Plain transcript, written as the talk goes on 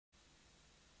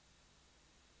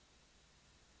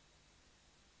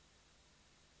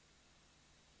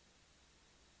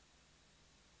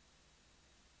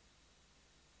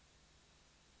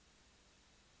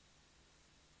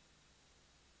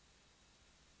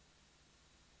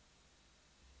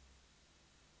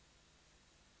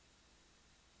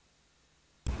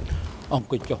អង្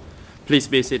គុយចុះ Please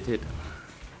be seated.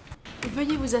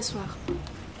 Veuillez vous asseoir.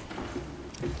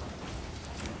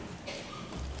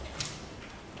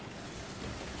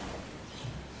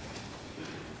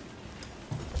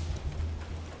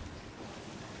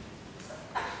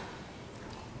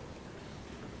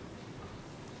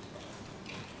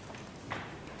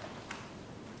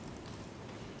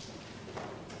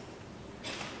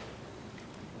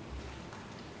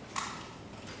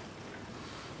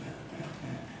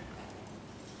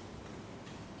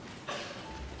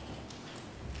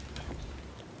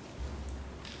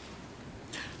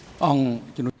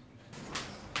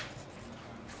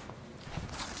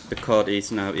 The court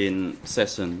is now in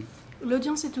session.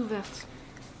 L'audience est ouverte.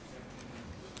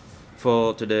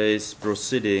 For today's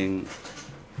proceeding,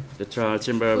 the trial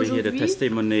chamber will hear the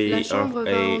testimony la of Chambre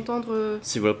va a entendre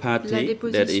civil la party that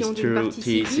is déposition d'une through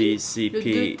partie civile,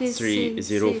 TCCP le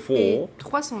 304,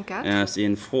 304, as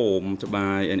informed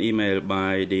by an email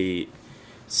by the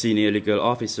senior legal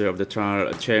officer of the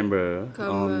trial chamber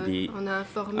on the on a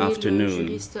informé afternoon le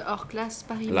juriste hors classe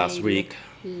par last email week.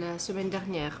 la semaine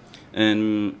dernière.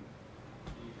 And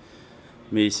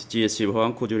Ms. Jia Siu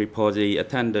Huang, could you report the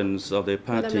attendance of the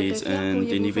parties and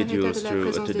individuals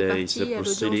through today's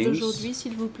proceedings? D'aujourd'hui,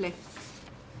 s'il vous plaît.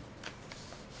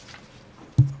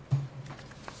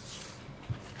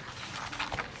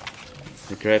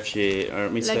 The greffier,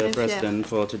 Mr. President,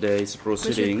 for today's Monsieur le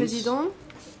proceedings, Président,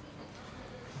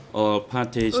 all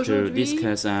parties to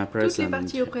discuss are toutes les present.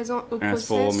 parties au As procès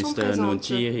for sont Mr. présentes, Nguyen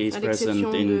Chi, he is à present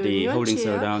l'exception in de the Nguyen holding Chi,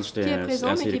 cell qui est downstairs présent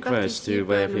as mais he qui requests to participe à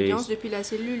waive l'audience his depuis la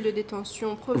cellule de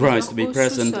détention rights to be provisoire au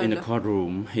present in the sous-sol.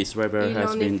 courtroom. His waiver Il a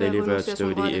has en been effet delivered renoncé à to son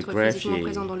droit the d'être physiquement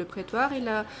présent greffier. dans le prétoire. Il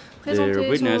a The présenté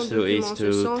witness son who document is en ce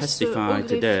to sens testify au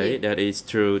today, greffier. that is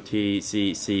through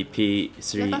TCCP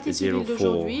La partie civile 304,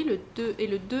 d'aujourd'hui, le 2 et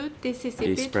le 2 TCCP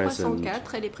is present.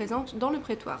 304, elle est présente dans le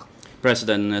prétoire.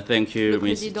 President, thank you, Le Ms.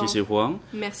 Président, Ji Huang.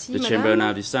 Merci, The chamber now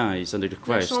Madame. decides on the La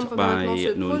request Chambre va maintenant by se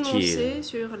Nguyen Chi. prononcer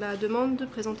sur la demande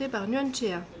présentée par Nguyen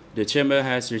Chea. The chamber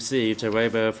has received a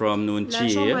waiver from Nguyen La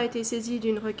Chambre a Chi été saisie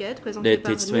d'une requête présentée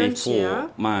par dated Nguyen 24 Chea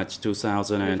March le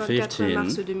 24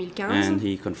 mars 2015, 2015. and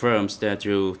he confirms that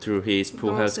through his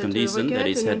poor Dans health cette condition, that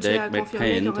requête, is Nguyen Chea a headache, back confirmé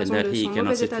pain, qu'en and raison that de he son cannot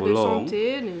mauvais sit état for de long.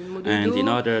 santé, les maux de And in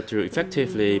dos, order to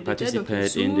effectively maux de tête dont il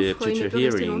participate in the souffre, il ne future peut rester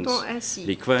hearings, longtemps assis.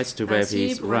 requests to waive Ainsi,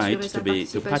 his pour assurer right sa to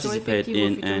participation participate effective aux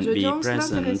in futures and be audiences,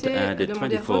 present l'intéressé at the a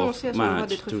demandé à 24th renoncer à son droit March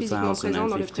d'être physiquement présent dans le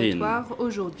 2015 prétoire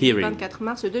aujourd'hui, hearing. 24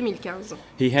 mars 2015.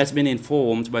 He has been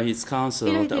informed by his Il a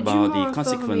counsel été about dûment the informé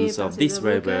consequence par of ses this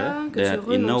waiver avocats que ce that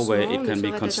in no way it renoncement can ne be saurait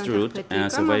être construed interprété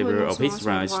as a comme un waiver of renoncement à his son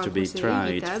rights droit à to un be procès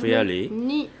tried équitable, fairly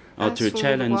ni or à to son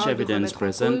challenge droit de evidence remettre en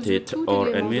cause presented tout or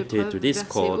élément de admitted to preuve this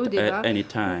versé au court débat at any ou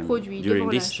time produit during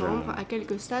devant la this Chambre trial. à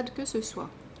quelque stade que ce soit.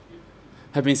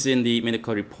 Having seen the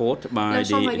medical report by La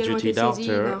Chambre a the également duty été saisie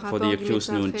d'un doctor for rapport the du accused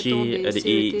médecin Nguyen traitant Chi at the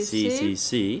des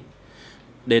ECCC,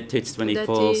 dated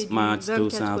 24th du March 24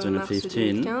 mars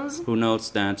 2015, 2015. who notes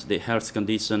that the health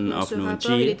condition Dans of ce Nguyen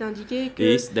rapport, il Chi est indiqué que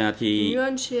is that he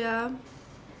Nguyen Chea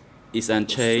is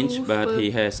unchanged, but souffre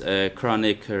he has a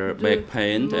chronic de back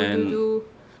pain maux de and dos,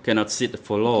 cannot sit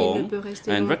for qu'il ne long, peut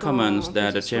rester and longtemps recommends en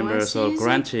that the position chamber shall assise.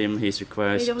 grant him his Il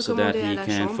request est so that recommandé à he la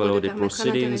can Chambre follow de the permettre à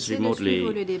proceedings l'intéressé de suivre remotely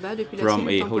le débat depuis la from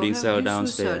cellule a holding cell temporaire du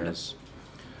sous-sol. downstairs.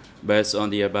 Based on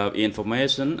the above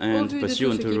information Au and vu de tout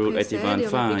pursuant ce to qui Rule précède et en 81.5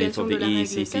 application of de the la règle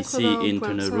ECCC 81.5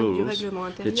 internal du rules, règlement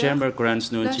the intérieur, chamber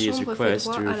grants Nguyen la Chi's Chambre fait request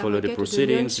droit to à la follow the requête de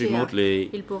proceedings Nguyen Chea. remotely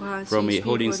Il pourra ainsi from a suivre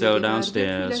holding le cell débat depuis la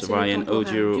downstairs cellule via an temporaire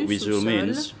audio du visual sous-sol,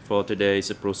 means for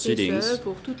today's et proceedings, ce,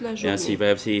 pour toute la as he journée.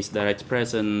 waives his direct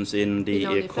presence in Il a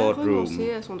en the effet courtroom.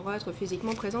 renoncé à son droit d'être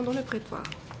physiquement présent dans le prétoire.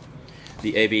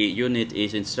 The AV unit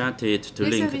is instructed to Les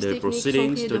link services the techniques sont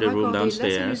proceedings priés to de the room raccorder la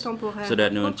cellule downstairs temporaire so that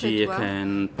au Nguyen Chi prétoire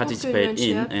can pour que participate Nguyen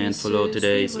Chea in and puisse follow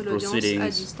today's suivre l'audience à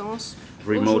proceedings distance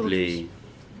remotely. aujourd'hui.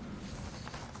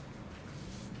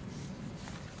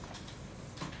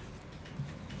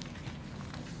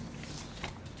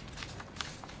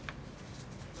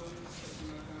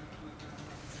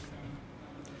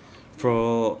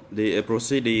 For the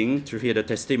proceeding to hear the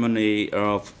testimony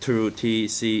of through Nous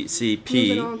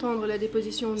TCCP allons entendre la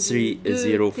déposition du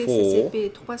 304,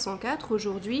 TCCP 304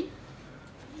 aujourd'hui,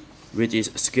 which is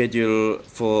scheduled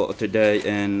for today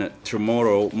and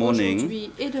tomorrow morning. aujourd'hui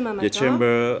et demain The matin.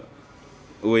 chamber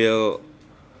will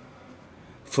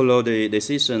follow the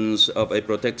decisions of a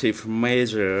protective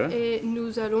measure Et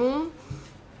nous allons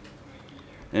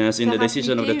as in the faire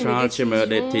decision of the appliquer une trial chamber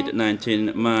décision dated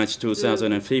 19 March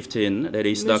 2015, that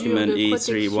is mesure document de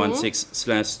protection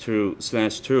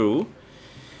E316/2,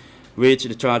 which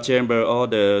the trial chamber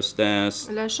orders that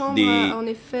La Chambre the a en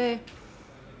effet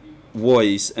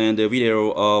voice and the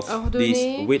video of this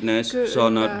ordonné witness que shall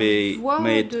la not be voix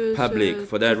made de public.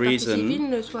 For that cette partie civile reason,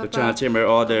 ne soit the pas trial chamber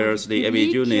orders the AV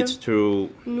publique. unit to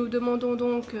Nous demandons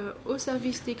donc au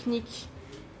service technique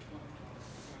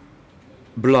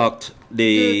block de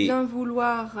the bien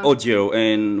vouloir audio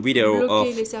and video bloquer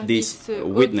of les services this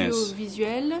witness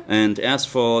audiovisuels. and as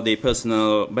for the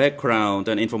personal background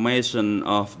and information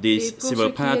of Et this pour civil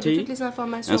ce qui est de party, toutes les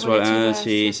informations as well relatives as à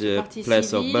his cette partie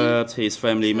place of civile, birth, his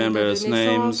family son date de members'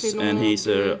 naissance, names, les and noms his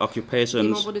des occupations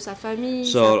membres de sa famille,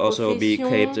 sa shall also be profession,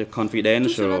 kept tout cela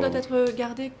confidential. doit être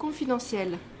gardé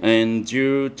confidentiel. And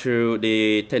due to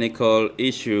the technical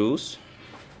issues,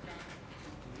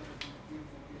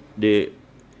 the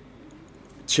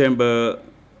chamber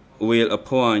will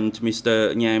appoint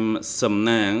Mr. Nyam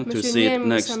Samnang to Monsieur sit Nyem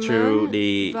next to Samnang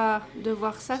the va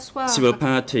devoir s'asseoir civil à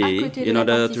party côté de in la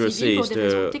order partie to civile pour assist des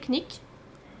raisons techniques.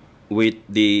 with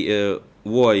the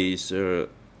voice Il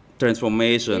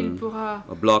transformation pourra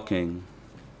blocking.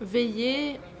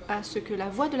 veiller à ce que la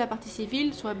voix de la partie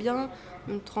civile soit bien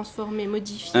transformée,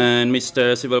 modifiée. And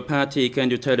Mr. Civil Party, can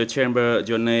you tell the chamber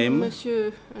your name?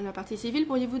 Monsieur la partie civile,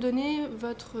 pourriez-vous donner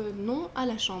votre nom à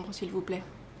la chambre, s'il vous plaît?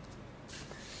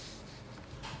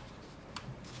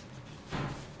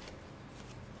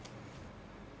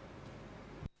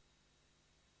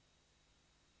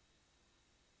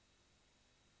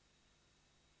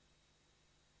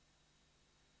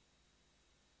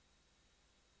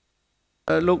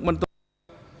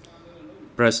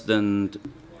 President,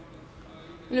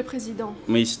 Le président.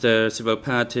 Mr. Civil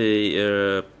Party,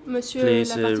 Monsieur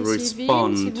please la partie civile,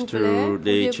 respond s'il vous to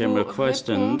plaît, the chamber pourriez-vous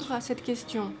question. répondre à cette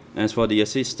question? As for the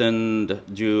assistant,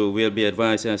 you will be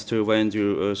advised as to when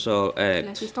you shall act.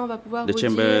 L'assistant va pouvoir The vous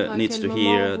chamber dire à needs quel to moment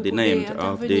hear vous the pouvez name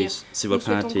of intervenir. this civil Nous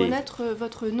souhaitons party. connaître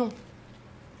votre nom.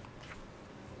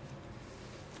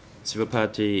 Civil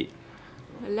Party,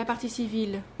 La partie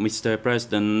civile. Mr.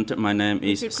 President, my name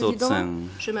is Monsieur le So Président, Tsang.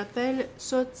 je m'appelle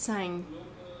So Tsang.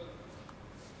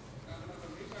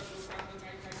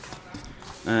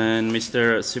 And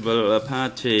Mr. Civil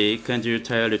Party, can you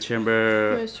tell the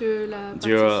chamber Monsieur la partie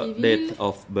your civile, date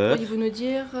of birth? pourriez-vous nous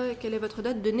dire quelle est votre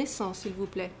date de naissance, s'il vous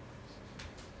plaît?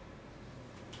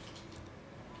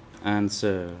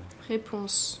 Answer.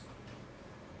 Réponse.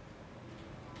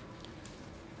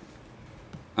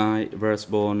 I was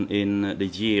born in the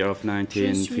year of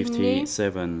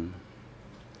 1957.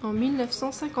 En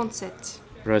 1957.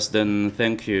 President,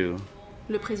 thank you.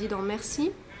 Le président,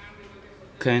 merci.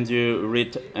 Can you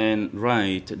read and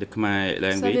write the Khmer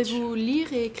language? Savez-vous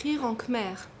lire et écrire en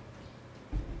khmer?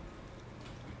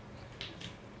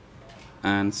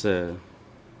 Answer.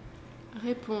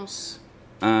 Réponse.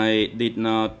 I did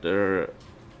not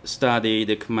study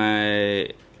the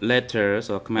Khmer letters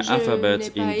or Khmer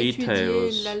alphabets Je n'ai in pas étudié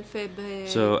details, l'alphabet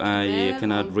so I khmer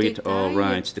cannot en read or détail.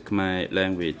 write the Khmer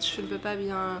language. Je ne peux pas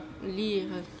bien lire.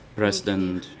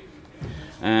 President,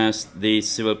 as the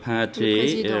civil party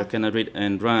président. cannot read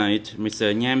and write,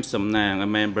 Mr. Nyam Samnang, a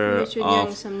member Monsieur Nyang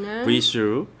of Samnang,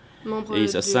 Risu, membre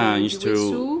is assigned du to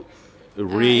Wessou, a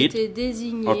read été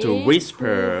désigné or to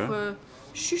whisper pour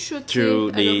chuchoter to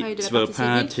à the l'oreille de la civil partie civile qui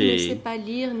ne party sait pas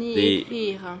lire ni the-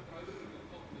 écrire.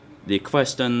 the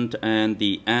question and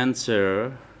the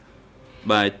answer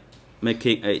by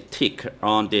making a tick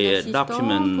on the L'assistant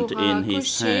document pourra in his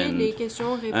cocher hand. les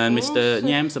questions-réponses. And Mr.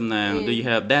 Nyam Samnang, et do you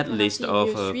have that pourra list ainsi of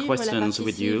mieux suivre la questions partie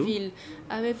with you? civile.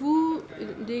 Avez-vous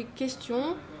des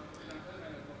questions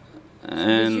sous les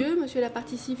And yeux, monsieur la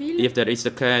partie civile? if that is the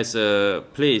case,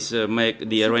 please make the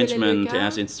tel est le arrangement cas,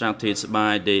 as instructed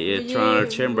by the Veuillez trial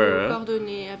vous chamber.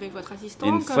 coordonner avec votre assistant.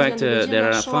 In Comme vient fact, de le dire there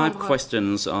la are 5 chambre.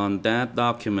 questions on that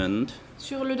document,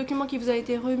 Sur le document qui vous a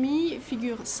été remis,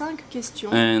 figurent 5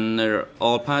 questions. and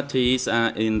all parties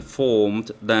are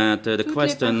informed that the Toutes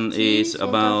question les parties is sont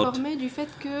about informées du fait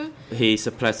que his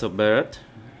place of birth,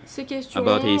 ces questions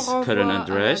about his renvoient current à la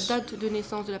address, date de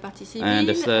naissance de la partie civile, and the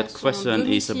à third son question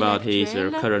is domicile about his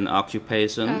actuel, current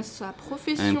occupation, à sa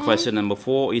profession, and question number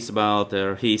 4 is about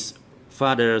his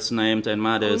father's name and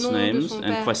mother's au nom de names, son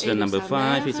and père question et de number sa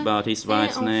 5 is mère, about his et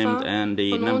wife's enfin, name and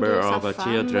the au nom number de sa of femme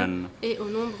children. et au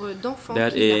nombre d'enfants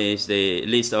That qu'il a. is the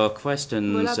list of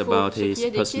questions Voilà pour about ce qui his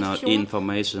est des personal questions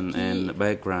information and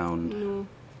background.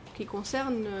 Qui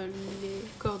concerne les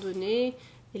coordonnées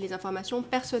et les informations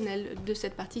personnelles de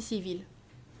cette partie civile.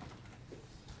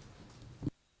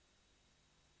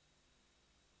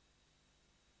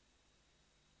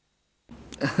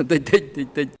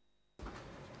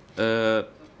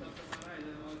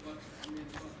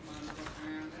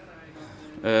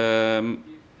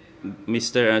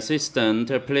 Mr. Assistant,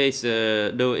 please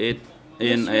do it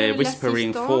in a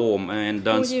whispering form and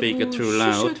don't speak too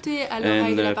loud,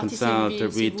 and consult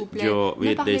with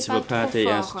the civil party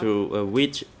as to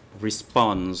which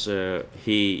response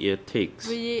he takes.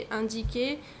 Veuillez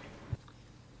indiquer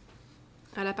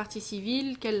à la partie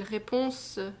civile quelle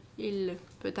réponse il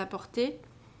peut apporter.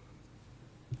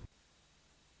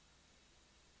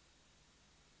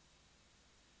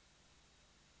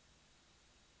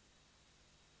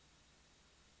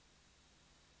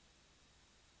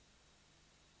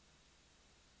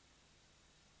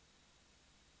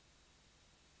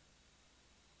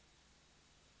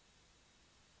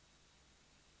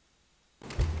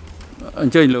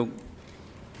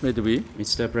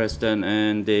 Mr. President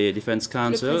and the Defense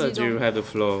Counsel, you have the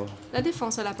floor. La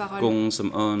défense a la parole.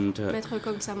 Maître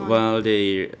Kong Samon. While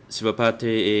the civil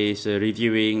party is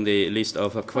reviewing the list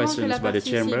of questions by the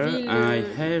chamber, I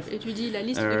have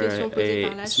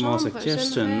a small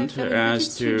suggestion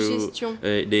as to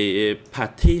the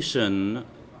petition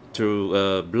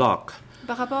to block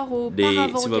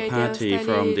the civil party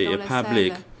from the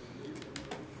public.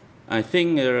 I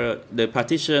think the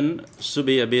partition should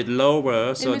be a bit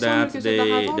lower so that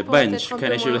the bench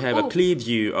can actually have a clear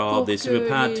view of the civil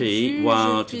party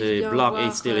while the block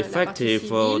is still effective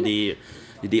for the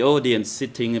audience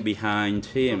sitting behind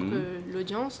him.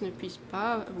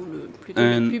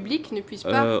 And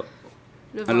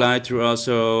I'd like to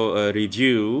also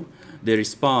review the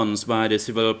response by the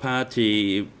civil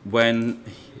party when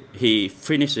he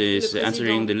finishes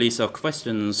answering the list of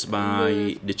questions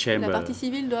by the chamber.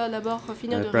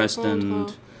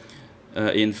 President,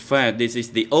 in fact, this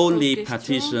is the only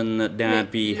petition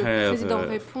that we have,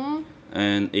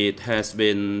 and it has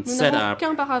been set up,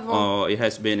 or it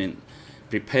has been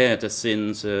prepared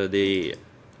since the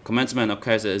commencement of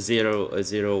case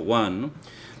 001.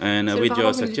 And with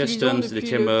your suggestions, the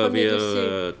chamber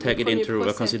will take it into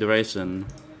consideration.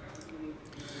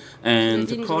 And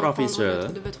the court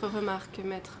officer,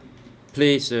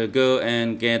 please go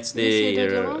and get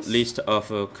the list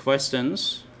of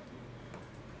questions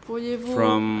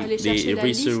from the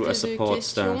research support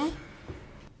staff.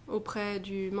 Auprès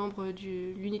du membre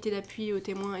de l'unité d'appui aux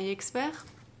témoins et experts.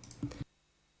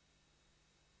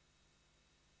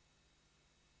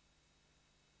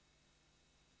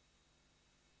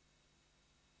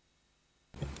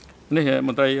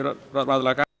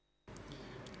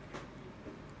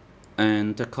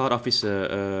 And the court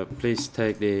officer, please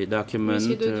take the document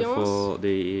for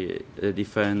the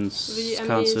defense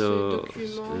counsel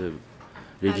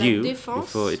review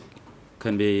before it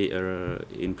can be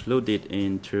included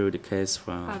into the case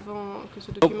file. Avant que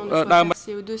ce document ne soit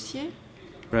versé au dossier.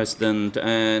 President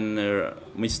and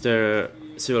Mr.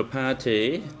 Civil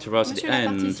Party, towards the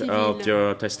end of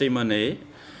your testimony,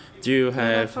 you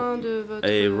have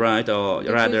a right, or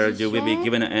rather you will be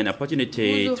given an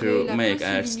opportunity to make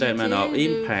a statement of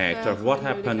impact of what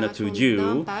happened to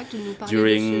you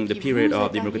during the period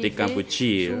of Democratic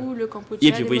Cambodia,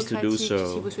 if you wish to do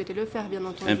so.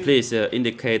 And please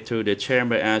indicate to the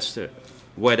chamber as to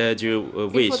whether you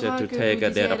wish to take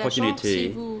that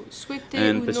opportunity.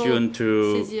 And pursuant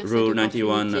to Rule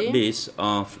 91 bis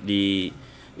of the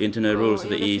internal rules of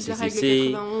the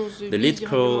ECCC, the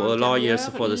legal lawyers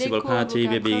for the civil party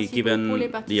will be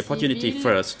given the opportunity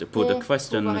first to put a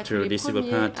question to the civil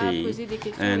party,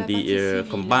 and the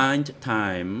combined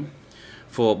time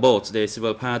for both the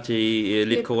civil party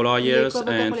legal lawyers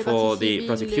and for the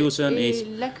prosecution is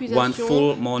one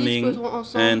full morning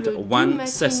and one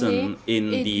session in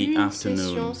the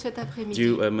afternoon.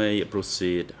 You may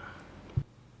proceed.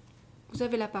 Vous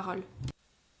avez la parole.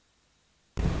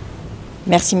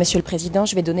 Merci, Monsieur le Président.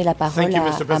 Je vais donner la parole à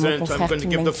mon confrère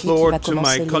Kim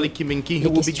Menki qui va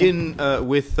commencer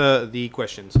les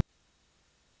questions.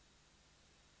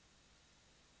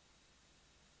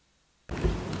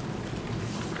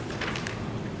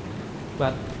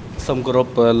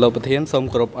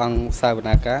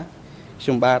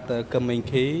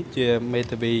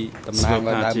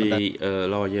 Party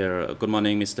lawyer. Good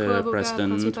morning, Mr.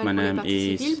 President. My name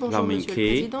is Lau Min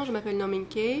Kee.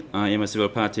 I am a civil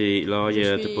party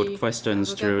lawyer to put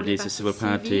questions through this civil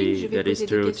party, that is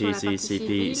through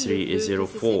TCCP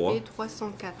 304.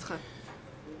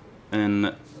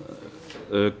 And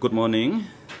good morning,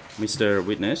 Mr.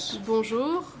 Witness.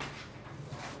 Bonjour.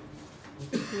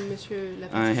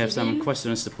 I have some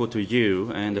questions to put to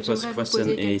you, and the first question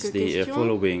is the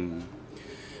following.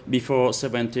 Before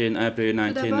 17 April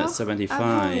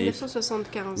 1975,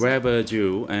 where were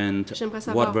you and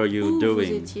what were you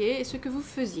doing?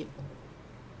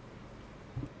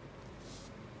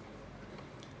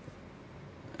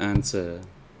 Answer.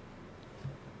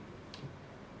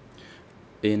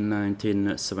 In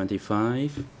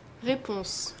 1975,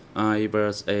 Réponse. I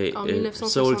was En a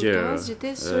soldier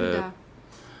j'étais soldat.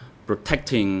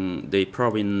 protecting the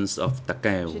province of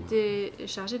Takeo. J'étais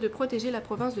chargé de protéger la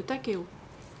province de Takeo.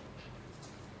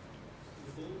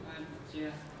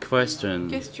 Question.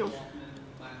 Question.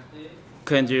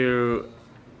 Can you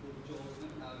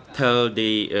tell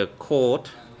the court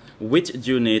which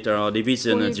unit or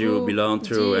division you belong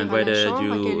to and whether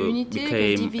you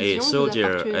became a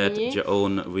soldier at your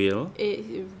own will?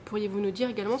 Et pourriez-vous nous dire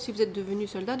également si vous êtes devenu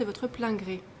soldat de votre plein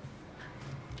gré?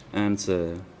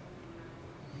 Answer.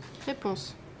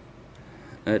 Réponse.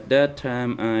 At that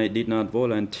time, I did not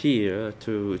volunteer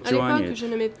to join it. Je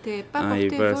ne m'étais pas I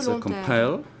porté was volontaire.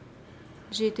 compelled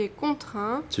J'ai été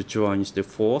contraint to join the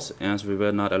force as we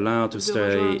were not allowed to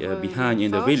stay behind in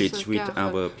the village with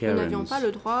our nous n'avions parents. pas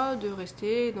le droit de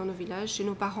rester dans nos villages chez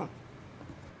nos parents.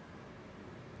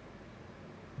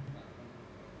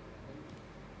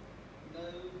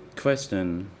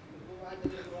 Question.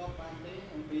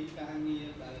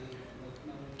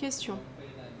 Question.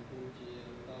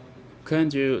 Can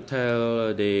you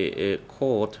tell the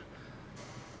court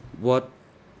what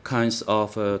kinds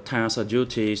of tasks or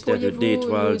duties that you did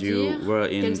while you were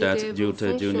in that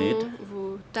duty unit?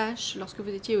 Vos tâches lorsque vous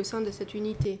étiez au sein de cette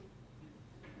unité?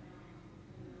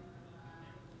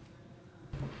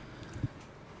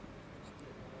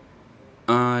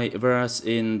 I was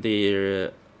in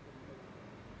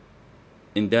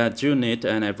that unit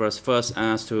and I was first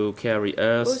asked to carry Au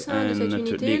earth sein de cette and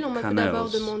to unité, dig l'on m'a tout d'abord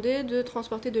canals. demandé de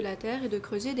transporter de la terre et de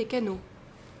creuser des canaux.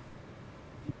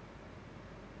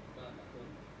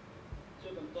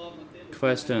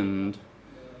 Question.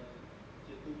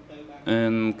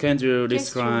 And can you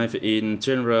describe in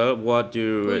general what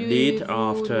you did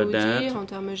after that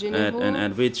and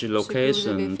at which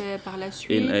location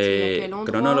in a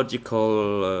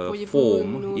chronological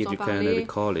form, if you can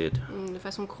recall it? De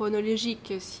façon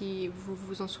chronologique, si vous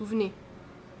vous en souvenez.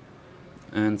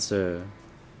 Answer.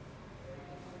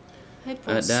 Réponse.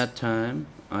 At that time,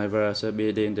 I was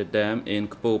building the dam in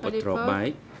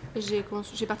Kapopatrobay, J'ai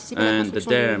participé à la and the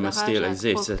construction du dam barrage still à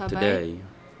exists Kroktabay. today.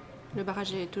 Le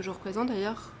barrage est toujours présent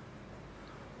d'ailleurs,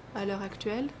 à l'heure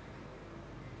actuelle.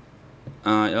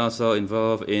 I also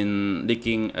involved in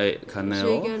digging a J'ai canal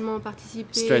également participé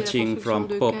à la stretching construction from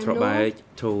de Pop-Trobay canaux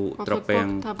to entre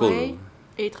Tropeng Port-Trabay Kul.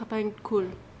 et Trapang-Kul.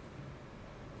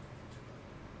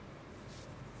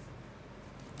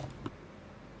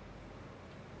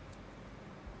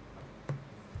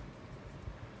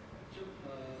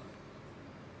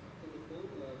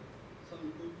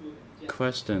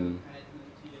 Question.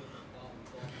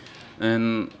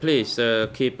 And please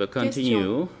keep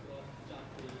continue.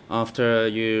 After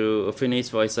you finish,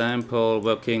 for example,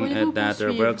 working at that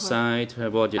work site,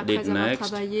 what you did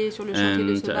next, and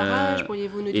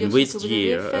in which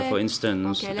year, for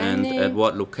instance, and at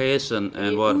what location,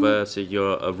 and what was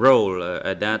your role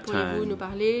at that Pourriez-vous nous time?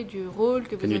 parler du rôle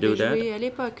que vous Can you avez do that? joué à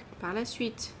l'époque, par la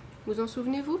suite? Vous en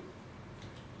souvenez-vous?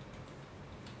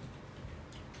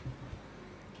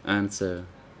 Answer.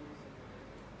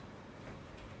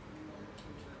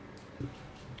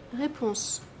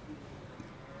 Réponse.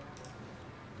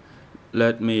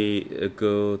 Let me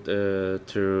go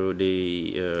through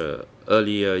the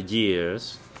earlier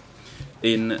years.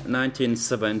 In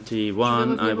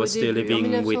 1971, I was still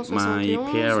living with my Je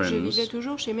parents, vivais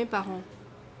toujours chez mes parents.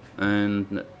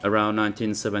 and around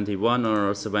 1971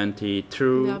 or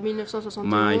 72, Vers 1971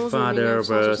 my ou father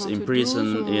was 1972,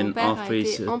 imprisoned mon in père a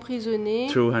office été emprisonné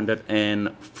au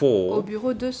 204,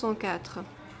 bureau 204.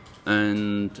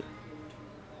 and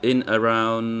in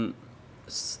around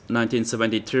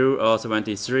 1972 or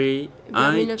 73, Vers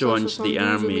I joined the 1972 ou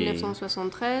army,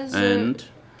 1973, and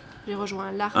j'ai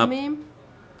rejoint l'armée.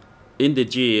 in the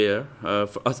year,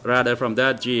 rather from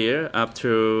that year up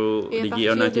to Et à the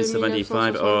year partir de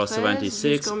 1975 or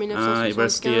 76, jusqu'en I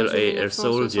was still 1975 a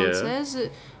soldier. 1976,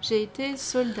 j'ai été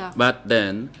soldat. But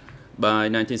then, by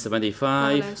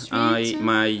 1975,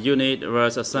 my unit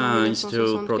was assigned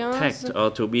to protect or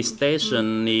to be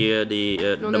stationed near the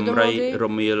Damrei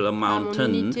Romil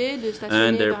mountain,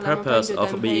 and the purpose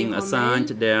of being assigned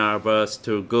there was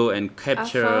to go and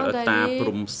capture Ta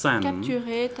Prum San,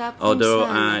 although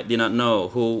I did not know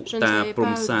who Je ne Ta savais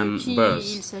Prum pas de San qui il was.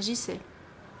 s'agissait.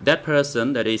 That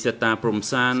person, that is Ta Prum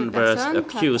San, Cette was personne,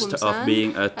 accused Ta Prum of San,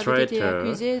 being a avait été traitor,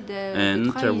 accusé de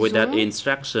and with that trahison.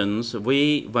 instructions,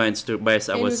 we went to base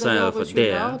Et nous avions ourselves reçu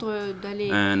there, l'ordre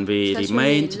d'aller and we stationner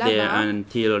remained there là-bas.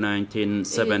 until Et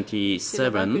c'est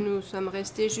là-bas que 1977. nous sommes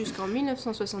restés jusqu'en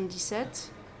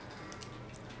 1977.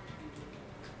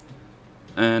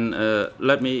 And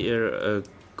let me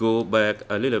go back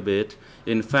a little bit.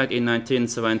 In fact, in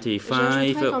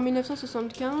 1975, qu'en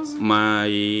 1975,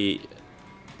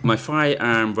 my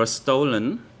firearm was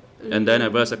stolen, and then I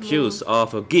was accused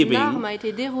of giving l'arme a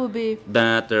été dérobée.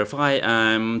 that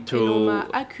firearm Et l'on m'a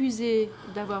to accusé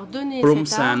d'avoir donné Prum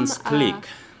cette arme San's à clique.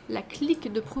 la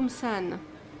clique de Prum San.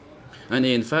 And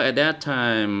in fact, at that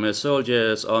time,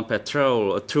 soldiers on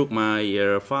patrol took my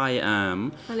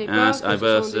firearm À l'époque, as I ce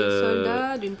was sont des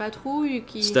soldats d'une patrouille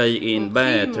qui staying in ont pris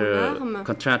bed, mon arme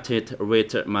contracted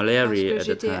with parce malaria que at the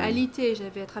j'étais time. alité,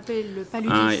 j'avais attrapé le I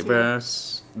paludisme.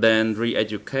 was then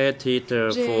re-educated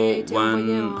J'ai for été envoyée one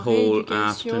en whole rééducation.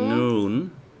 afternoon.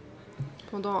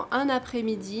 Pendant un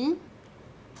après-midi,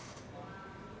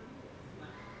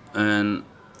 And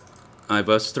I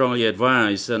was strongly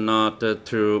advised not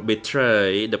to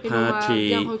betray the et l'on m'a party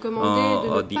bien recommandé de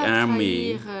or ne the pas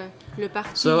army. trahir le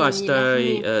parti So I ni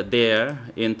stayed l'armée. there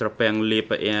in Trapang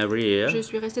Lip area, Je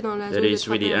suis restée dans la that zone de is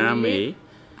with the Trapang army,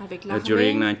 avec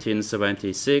during l'armée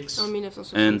 1976. en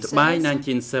And by 1976.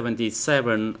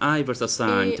 1977, I was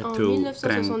assigned Et en to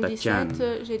Krang Tachan.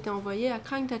 1977, j'ai été envoyée à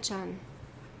Krang Tachan.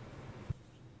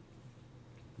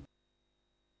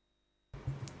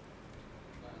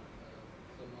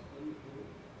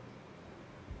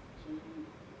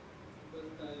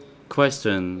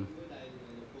 Question.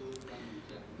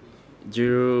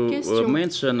 You Question.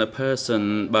 mentioned a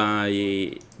person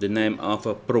by the name of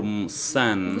Prum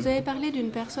San. Vous avez parlé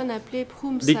d'une personne appelée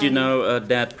Prum San. Did you know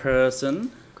that person?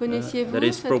 Connaissiez-vous That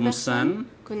is cette Prum personne? San.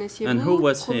 Connaissiez-vous And who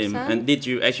was Prum him? San? And did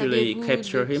you actually Savez-vous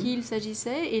capture de qui him? il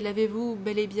s'agissait et l'avez-vous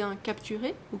bel et bien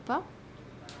capturé ou pas?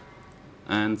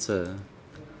 Answer.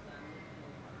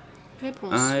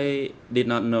 Réponse. I did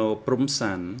not know Prum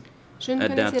San. Je ne at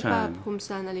that connaissais pas time. Prum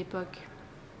San à l'époque.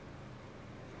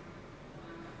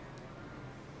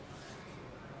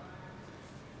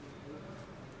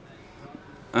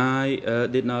 I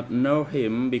did not know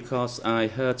him because I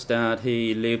heard that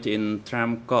he lived in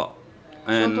Tramkok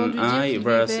J'ai and entendu dire I qu'il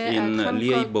was vivait à in Tramkok.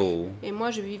 Leibo. Et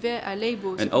moi, je vivais à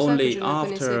Leibo. C'est And pour ça que only je ne le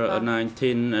connaissais after pas.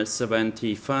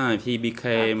 1975 he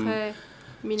became Après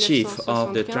chief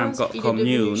of the 1975, Tramkok il est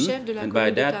commune, devenu chef de la and by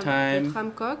commune that de time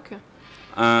Tramkok.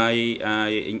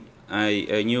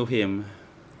 I knew him.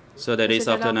 So that is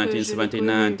C'est after alors que je l'ai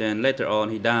 1979. connu. And later on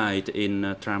he died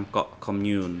in Tramkok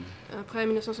commune. Après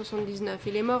 1979,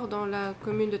 il est mort dans la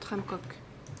commune de Tramkok.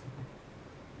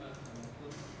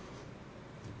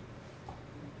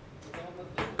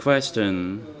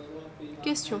 Question.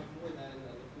 Question.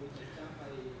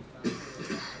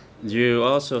 You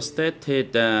also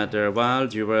stated that while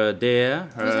you were there,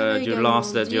 Vous avez you également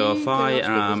lost dit your que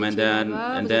firearm, lorsque and vous étiez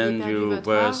là-bas, then vous avez perdu you votre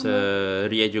was arme. Vous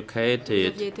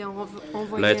re-educated. aviez été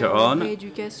envoyé Later en on,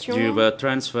 rééducation. you were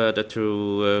transferred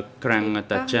to Krang Et par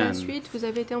la Tachan. suite, vous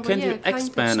avez été Can envoyé you à Krang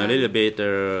expand a Tachan. little bit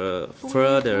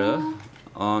further Pouvez-vous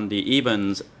on the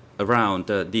events around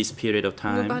this period of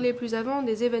nous time? parler plus avant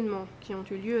des événements qui ont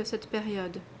eu lieu à cette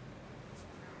période?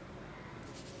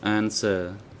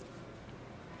 Answer.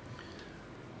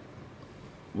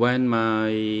 When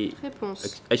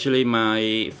Réponse. actually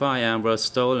my firearm was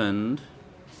stolen,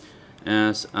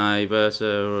 as I was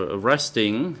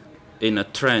resting in a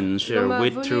trench On m'a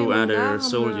with volé two mon other arme alors que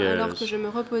soldiers, je me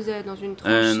reposais dans une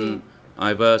tranchée. and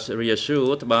I was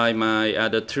reassured by my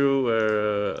other two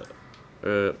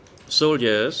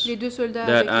soldiers Les deux soldats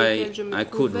that avec lesquels je me I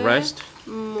could trouvais rest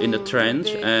in the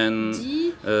trench m'avaient and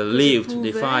dit leave que je the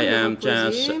pouvais firearm me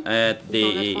reposer just at dans la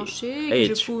the tranchée et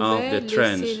que edge je of pouvais the laisser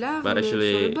trench, l'arme but sur le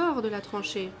actually bord de la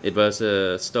tranchée. it was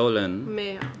stolen.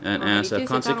 Mais And en as a réalité, cette arme a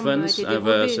consequence, été I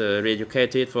was dérobée.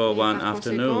 re-educated for Et one par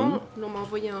afternoon. conséquent, l'on m'a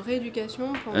envoyé en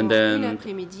rééducation pendant And then une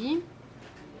après-midi.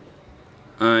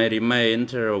 I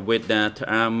remained with that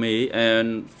army,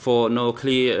 and for no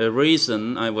clear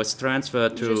reason, I was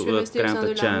transferred Je suis to restée au sein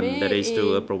de Krang l'armée That is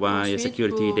to et provide ensuite,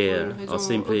 security pour there, une raison or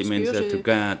simply means obscure, to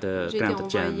guard j'ai été Krang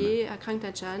envoyée à Krang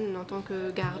Tachan en tant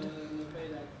que garde.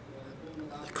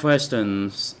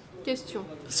 Questions. Question.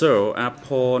 So,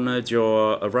 upon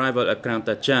your arrival at Krang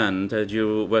Tachan,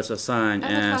 you was assigned À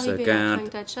votre as a arrivée à Krang guard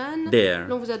Tachan, there.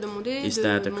 l'on vous a demandé Is de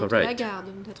that monter correct? la garde,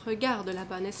 d'être garde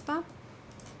là-bas, n'est-ce pas?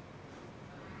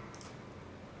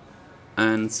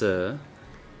 Answer.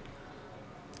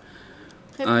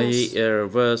 Réponse. I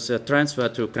was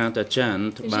transferred to Krang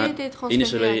Tachan, J'ai but été transférée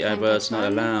initially à I Krang was not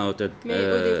Tachan, allowed mais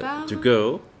au départ, to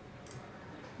go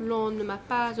l'on ne m'a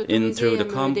pas autorisé into à the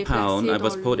me compound. déplacer I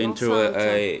was dans put into l'enceinte.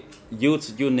 a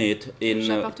youth unit in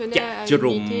J'appartenais à une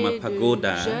Jarum unité de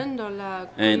Pagoda, jeunes dans la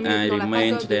and commune, I dans la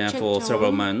remained pagode there de for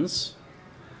several Chetcharom. months.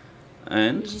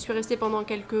 And j'y suis resté pendant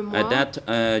quelques mois.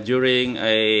 During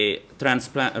a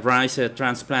rice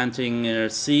transplanting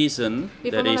season,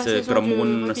 that is a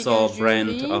Kramun Saw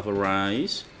brand of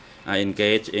rice. I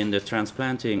engaged in the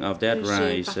transplanting of that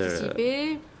rice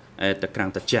at the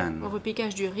Krang Tachan. Au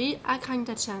repiquage du riz à Krang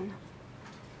Tachan.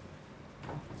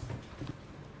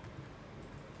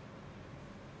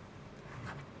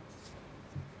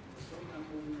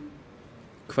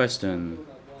 Question.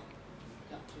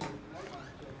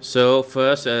 So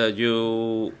first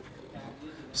you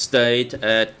stayed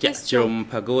at Jachrum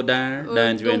Pagoda,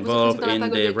 then you involved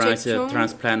in the rice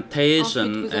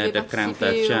transplantation at the Krang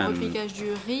Tachan.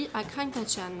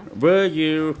 Were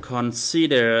you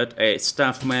considered a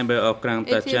staff member of Krang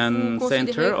Tachan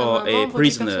Center or a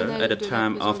prisoner at the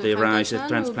time of the rice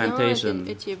transplantation?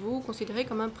 Étiez-vous considéré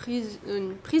comme un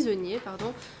prisonnier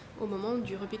au moment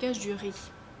du repiquage du riz?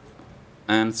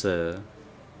 Answer.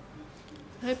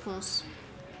 Réponse.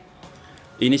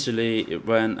 Initially,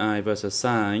 when I was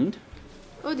assigned,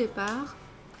 au départ,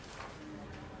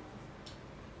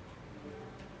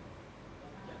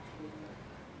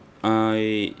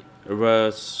 I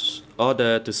was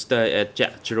ordered to stay at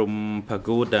Jachrum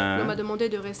Pagoda. On m'a demandé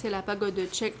de rester à la pagode de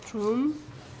Jachrum.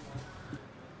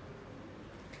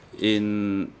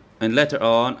 And later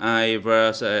on, I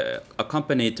was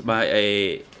accompanied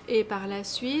by Et par la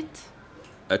suite,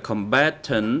 a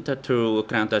combatant to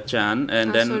Krang Tachan,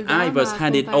 and then I was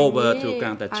handed over to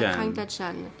Krang Tachan.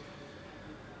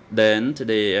 Then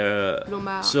the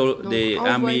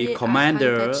army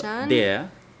commander there,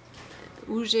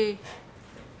 où j'ai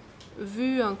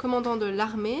vu un commandant de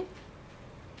l'armée,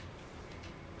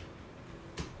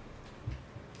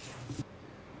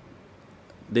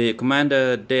 the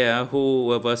commander there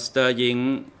who was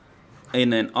studying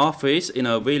in an office in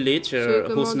a village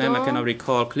whose name I cannot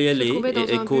recall clearly.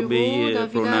 It could be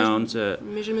pronounced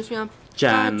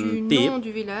Chan Tip.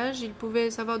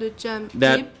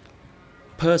 That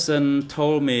person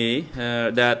told me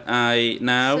that I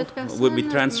now will be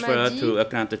transferred to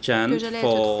Krang Tachan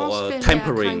for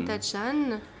tempering,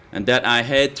 and that I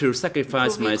had to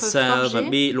sacrifice myself and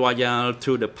be loyal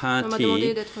to the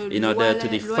party in order to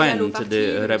defend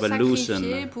the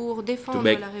revolution,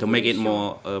 to make it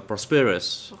more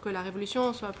prosperous. Pour que la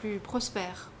révolution soit plus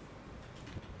prospère.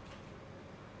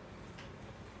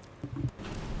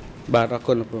 បាទអរ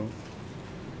គុណគ្រូ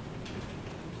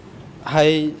ហើយ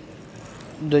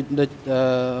ដូច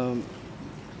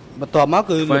បន្ទាប់មក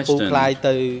គឺលោកពូខ្លាយ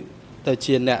ទៅ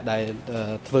ជាអ្នកដែល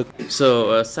ធ្វើ So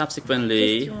subsequently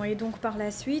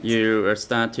you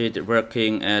started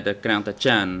working at Krang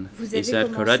Tachan. Is that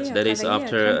correct? That is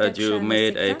after you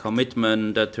made a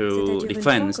commitment to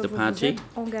defend the party.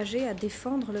 Engagé à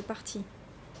défendre le parti.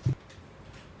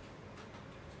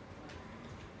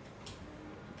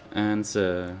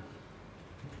 Answer.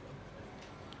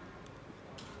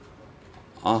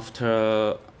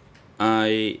 After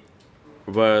I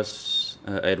was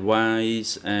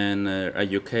advised and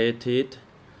educated,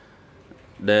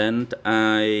 then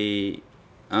I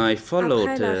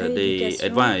followed the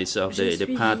advice of the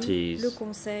parties. Le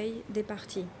conseil des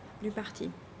partis, du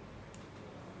parti.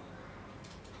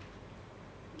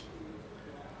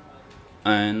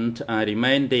 And I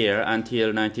remained there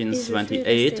until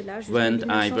 1978, when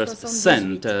I was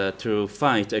sent to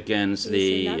fight against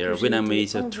the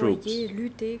Vietnamese troops.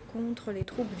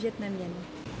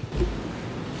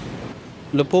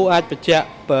 លោកពូអាចបញ្ជាក់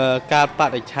ការប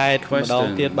ដិឆេទម្ដង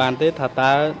ទៀតបានទេថា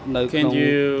តើនៅក្នុង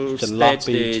ចន្លោះ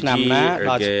ពីឆ្នាំណា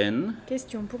ដល់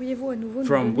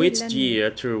From which year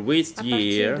to which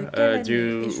year you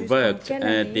worked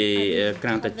at the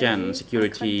Krang Tachan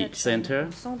Security Center?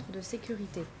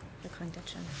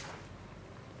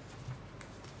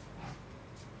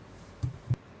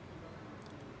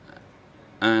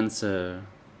 Answer.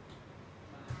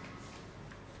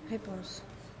 Réponse.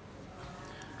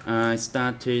 I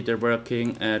started working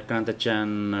at Krang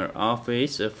Tachan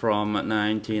office from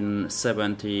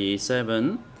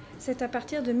 1977. C'est à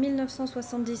partir de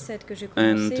 1977 que j'ai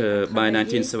commencé à by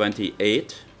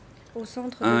 1978,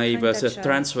 I was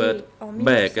transferred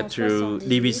back to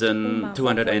Division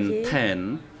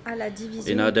 210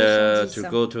 in order to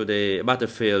go to the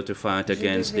battlefield to fight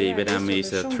against the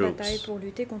Vietnamese troops.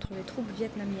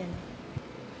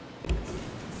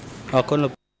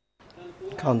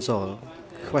 Council.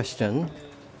 Question.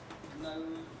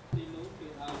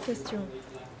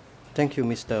 Thank you,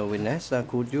 Mr. Witness.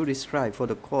 Could you describe for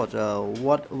the court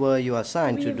what were you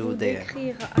assigned to do there?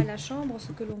 Décrire à la chambre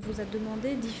ce que l'on vous a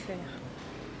demandé d'y faire.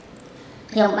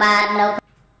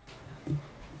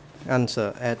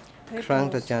 Answer. At Krang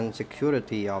Tachan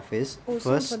Security Office, au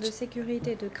centre de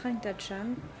sécurité de Krang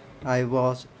Tachan, I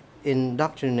was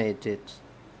indoctrinated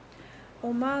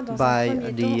On m'a dans by un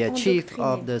premier the temps chief of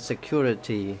endoctriné. the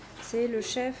security, C'est le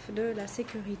chef de la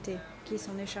sécurité qui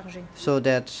s'en est chargé. so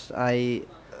that I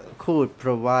could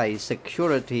provide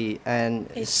security and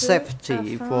Et ce, safety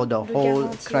afin for the de whole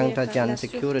garantir Krang la Trajan sûreté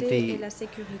security et la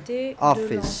sécurité de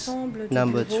office. l'ensemble du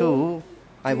Number bureau two,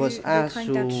 I was de asked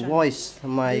to Krang Trajan. voice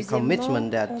my Deuxièmement,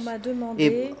 commitment that on m'a if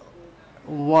demandé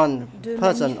one de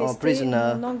person or manifester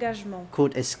prisoner mon engagement.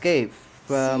 could escape,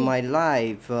 Si my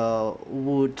life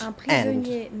would un end.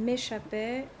 prisonnier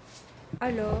m'échappait,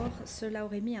 alors cela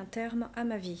aurait mis un terme à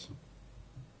ma vie.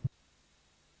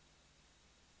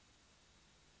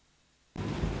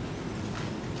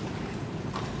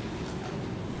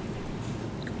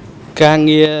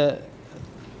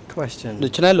 Question. ដូ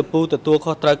ច្នេះលោកពូទទួល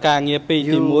ខុសត្រូវការងារពីរ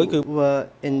ទី You 1គឺ were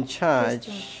in charge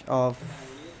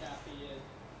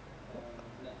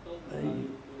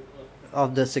of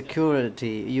the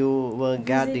security. You were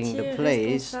guarding the étiez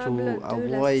place to responsable de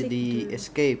la avoid the sécu-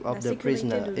 escape of La the sécurité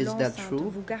prisoner. de Is that l'enceinte. true?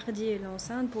 Vous gardiez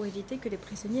l'enceinte pour éviter que les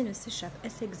prisonniers ne s'échappent.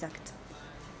 Est-ce exact?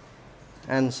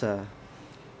 Answer.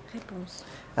 Réponse.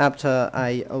 After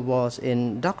I was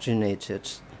indoctrinated,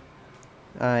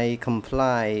 I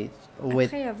complied with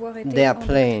Après avoir été their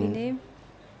endoctriné, plan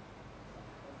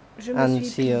je me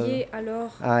suis until plié à leur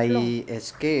plan. I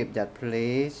escaped that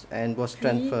place and was Puis,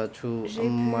 transferred to j'ai pu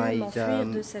my m'enfuir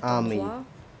de cet army. endroit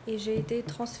et j'ai été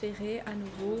transféré à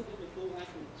nouveau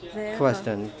vers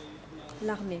Question.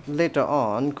 l'armée. Later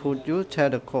on, could you tell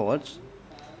the court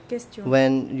Question.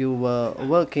 when you were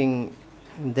working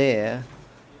there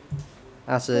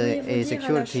as Pourriez-vous a dire à la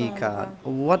security Chambre guard,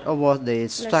 what was the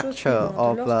structure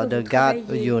suivante, of lorsque the vous guard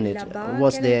travailliez unit? là-bas,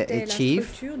 Was quelle there était a la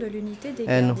chief? structure de l'unité des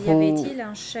And gardes? Y who avait-il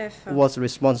un chef Was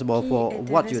responsible qui for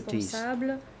était what duties?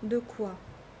 responsable de quoi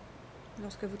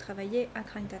lorsque vous travailliez à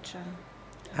Krang Tachan?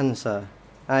 Answer.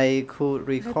 I could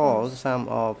recall Réponse. some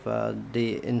of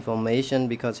the information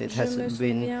because it Je has me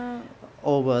been souviens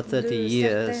over de 30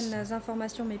 years. certaines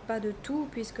informations, mais pas de tout,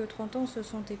 puisque 30 ans se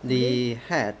sont écoulés.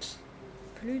 The head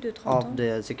Plus de 30 of ans.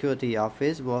 the security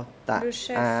office was Ta Le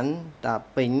chef An, Ta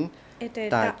Ping, Était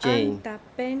Ta Ta Cheng. An, Ta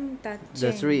Pen, Ta The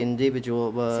Cheng. three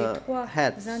individuals were Ces trois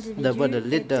heads. individus They were the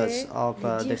leaders étaient of les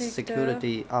the directeurs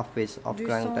security office of du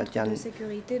Krang centre Trajan de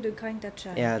sécurité de Krang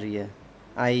Tachan. area.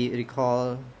 I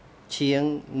recall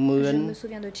Chiang Je me Muon,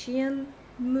 souviens de Chien,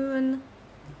 Moon,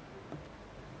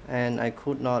 and I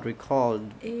could not recall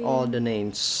Et- all the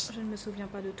names. je ne me souviens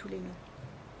pas de tous les noms.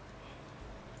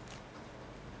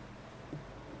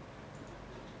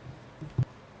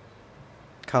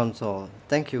 Counsel,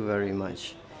 thank you very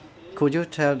much. Could you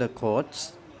tell the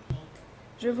courts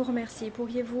Je vous remercie.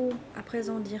 Pourriez-vous à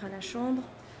présent dire à la Chambre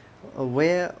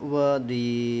where were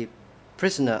the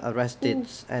prisoners arrested Où?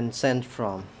 and sent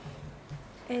from?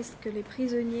 est-ce que les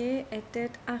prisonniers étaient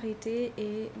arrêtés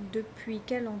et depuis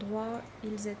quel endroit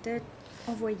ils étaient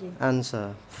envoyés? Answer.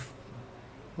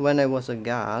 When I was a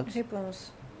guard,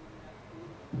 Réponse.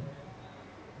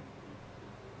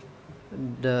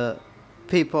 the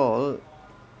people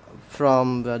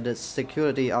from the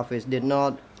security office did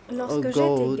not Lorsque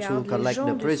go j'étais to garde, les collect gens the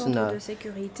du centre prisoner. de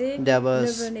sécurité There ne were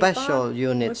venaient pas special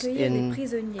units recueillir les in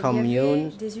prisonniers. Il y avait communes,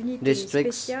 des unités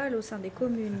districts, spéciales au sein des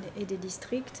communes et des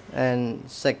districts and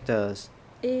sectors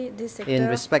et des in secteurs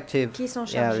respective qui s'en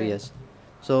chargeaient. areas.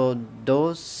 So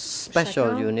those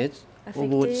special Chacun units affecté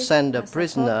would send the à sa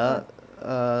prisoner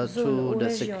zone to ou the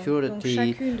région. Donc, security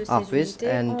chacune de ces office,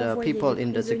 unités and envoyait people les in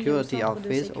the prisonniers au security centre de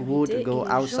office sécurité would et go les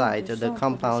gens outside du the centre de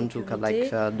compound to collect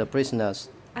sécurité the prisoners.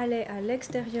 allaient à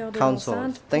l'extérieur de Counsel,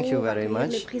 l'enceinte thank you pour very accueillir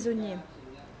much. les prisonniers.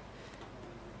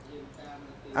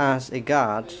 As a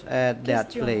guard at that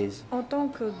Question. place, En tant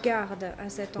que garde à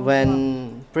cet endroit,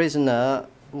 when prisoner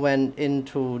went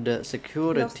into the lorsque les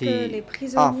security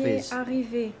prisonniers office,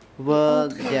 arrivaient, were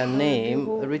entraient their dans le name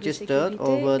bureau de registered sécurité,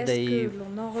 or were est-ce they que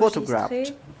l'on enregistrait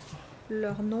photographed?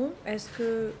 leur nom? Est-ce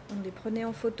qu'on les prenait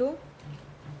en photo?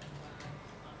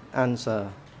 Answer.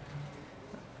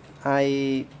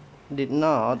 I did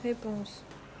not Réponse.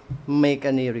 make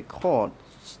any records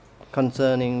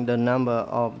concerning the number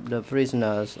of the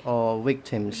prisoners or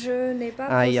victims. Je n'ai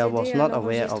pas I procédé was à not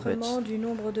aware of it. l'enregistrement du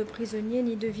nombre de prisonniers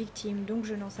ni de victimes, donc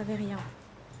je n'en savais rien.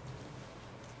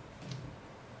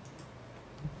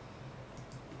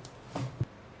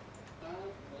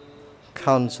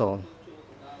 Counsel.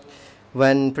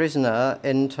 When prisoner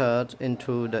entered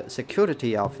into the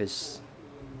security office,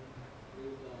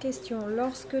 Question.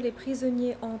 Lorsque les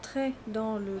prisonniers entraient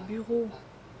dans le bureau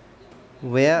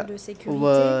where de sécurité,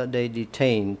 were they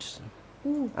detained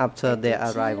où after their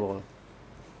étaient-ils arrival?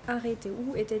 arrêtés?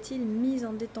 Où étaient-ils mis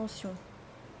en détention?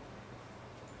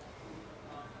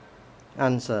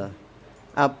 Answer.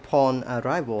 Upon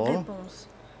arrival, Réponse.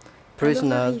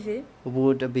 prisoners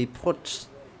would be put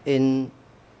in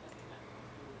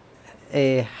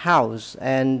a house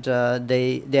and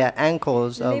their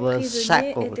ankles were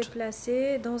shackled. Les prisonniers étaient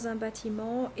placés dans un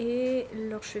bâtiment et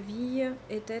leurs chevilles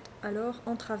étaient alors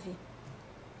entravées.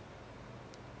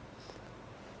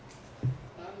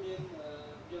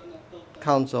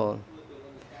 Counsel.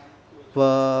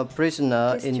 Were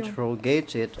prisoners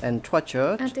interrogated and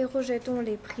tortured? Interrogeait-on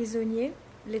les prisonniers?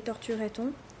 Les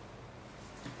torturait-on?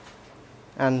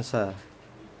 Answer.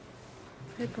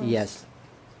 Réponse. Yes.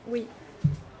 Oui.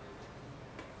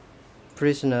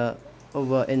 Prisoners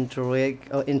were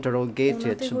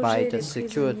interrogated by the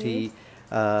security,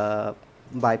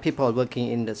 by people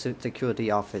working in the security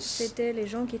office. C'était les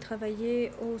gens qui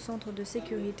travaillaient au centre de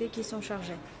sécurité qui s'en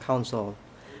chargeaient. Counsel.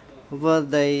 Were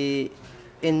they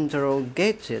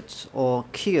interrogated or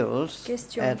killed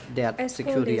at their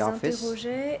security office? Est-ce qu'on les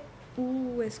interrogeait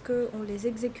ou est-ce qu'on les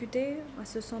exécutait à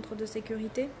ce centre de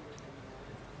sécurité?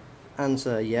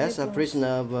 Answer. Yes. Réponse.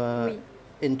 Prisoners were Oui.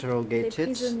 interrogated. Les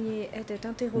prisonniers étaient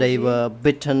interrogés. They were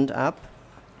beaten up.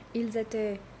 Ils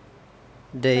étaient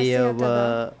They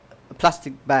were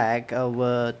plastic bags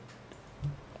were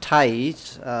tied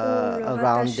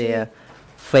around their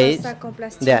face,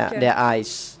 their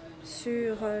eyes.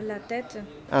 Sur la tête.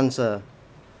 Answer.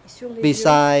 Sur les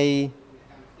Besides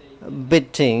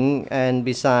beating and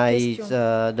besides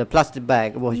the plastic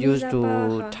bag was used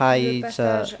to tie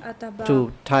their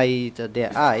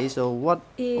eyes. So what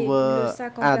were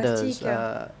others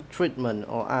treatment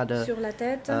or other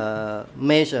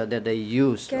measure that they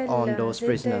used on those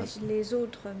prisoners? Les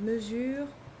autres mesures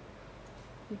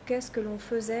ou qu'est-ce que l'on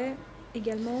faisait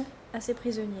également à ces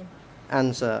prisonniers?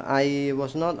 Answer. I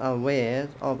was not aware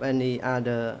of any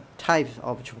other types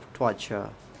of torture.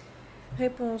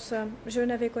 Réponse. Je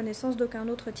n'avais connaissance d'aucun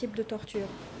autre type de torture.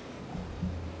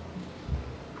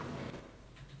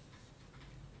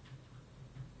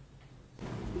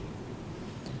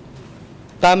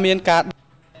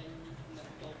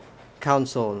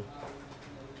 Counsel.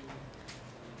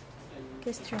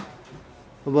 Question.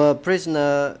 Were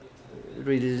prisoners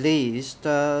released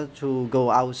to go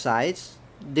outside?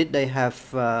 Did they have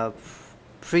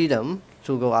freedom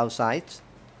to go outside?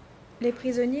 Les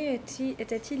prisonniers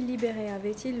étaient-ils libérés?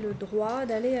 Avaient-ils le droit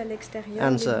d'aller à l'extérieur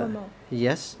librement?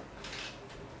 Yes.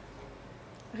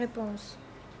 Réponse.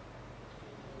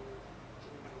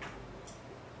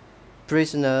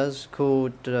 Prisoners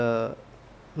could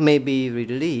may be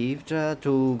relieved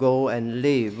to go and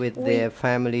live with their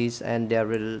families and their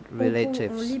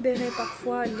relatives. On libérait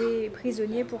parfois les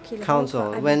prisonniers pour qu'ils rentrent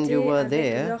habiter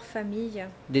avec leur famille.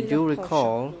 Did you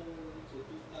recall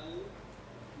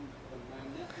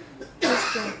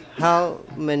how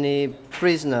many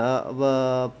prisoners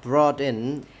were brought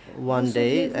in one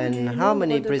day and how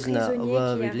many prisoners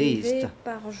were released?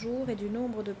 Par jour et du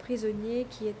nombre de prisonniers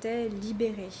qui étaient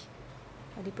libérés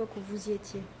à l'époque où vous y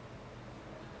étiez?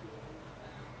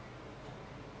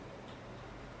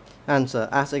 Answer.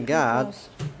 As a guard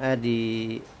at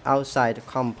the outside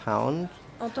compound,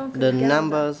 the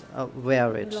numbers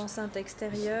varied.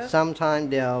 Sometimes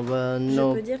there were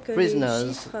no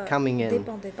prisoners coming in.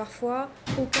 Parfois,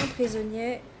 aucun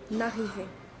prisonnier n'arrivait.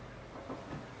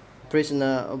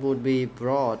 Prisoners would be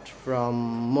brought from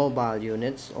mobile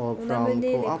units or from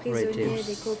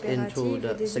cooperatives into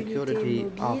the security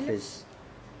office.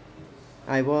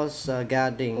 I was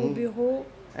guarding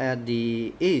at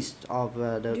the east of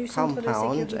the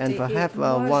compound, and perhaps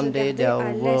one day there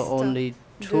were only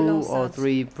 2 or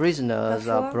 3 prisoners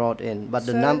brought in, but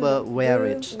the number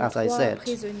varied, as I said.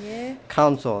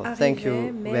 Counsel, thank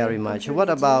you very much. What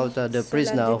about the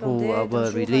prisoners who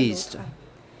were released?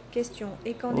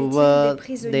 Were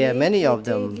there many of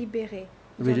them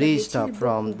released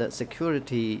from the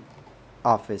security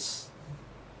office?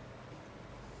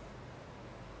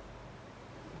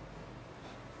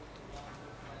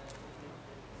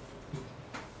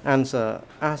 Answer.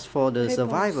 As for the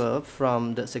survivor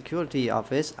from the security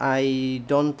office, I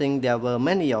don't think there were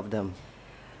many of them.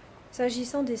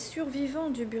 S'agissant des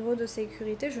survivants du bureau de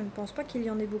sécurité, je ne pense pas qu'il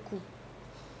y en ait beaucoup.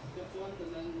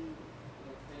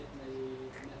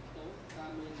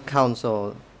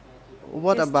 Counsel.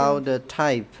 What about the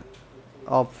type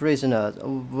of prisoners?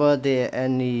 Were there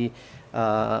any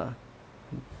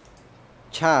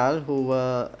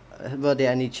were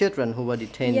there any children who were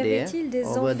detained there,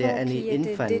 or were there any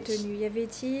infants? Y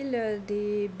avait-il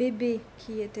des bébés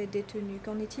qui étaient détenus?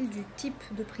 Qu'en est-il du type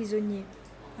de prisonnier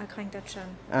à Krang Thach-Chang?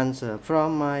 Answer.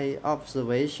 From my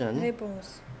observation,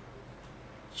 Réponse.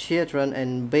 Children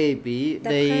and baby,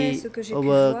 they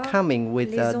were coming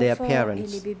with their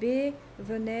parents. Et les bébés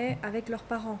venaient avec leurs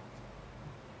parents.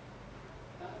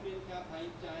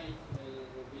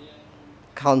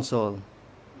 Counsel.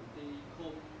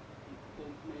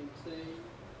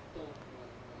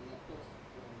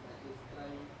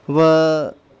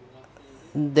 Where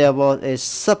there was a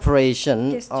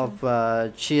separation of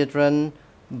children,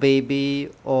 baby,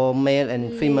 or male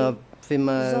and female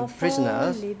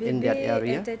prisoners in that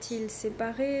area? Étaient-ils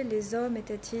séparés? Les hommes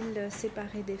étaient-ils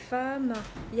séparés des femmes?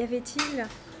 Y avait-il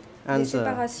des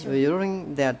séparations?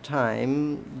 During that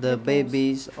time, the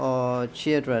babies or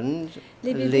children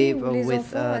lived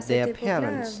with their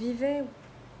parents. Vivaient,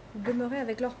 demeuraient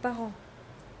avec leurs parents.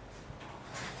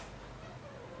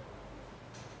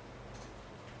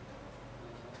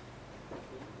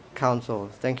 Counsel,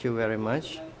 thank you very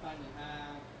much.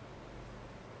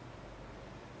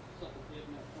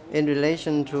 In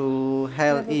relation to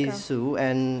health issue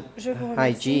and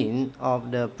hygiene of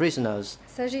the prisoners,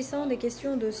 s'agissant des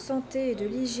questions de santé et de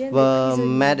l'hygiène were des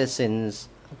prisonniers, medicines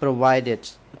provided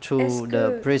to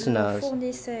the prisoners,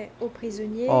 aux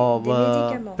prisonniers or des were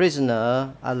médicaments? prisoners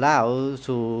allowed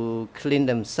to clean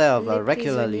themselves Les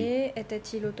regularly? prisonniers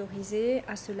étaient-ils autorisés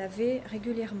à se laver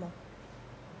régulièrement?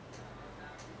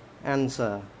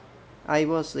 Answer: I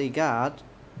was a guard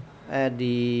at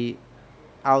the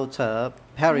outer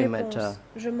perimeter. Réponse.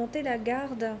 Je montais la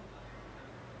garde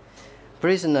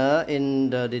Prisoners in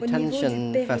the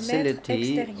detention périmètre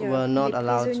facility extérieur. were not Les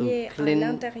allowed to prisonniers à clean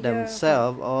l'intérieur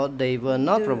themselves, or they were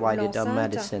not de provided a l'enceinte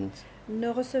medicine. ne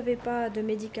recevaient pas de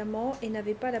médicaments et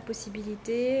n'avaient pas la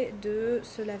possibilité de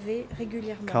se laver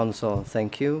régulièrement. Counsel,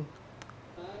 thank you.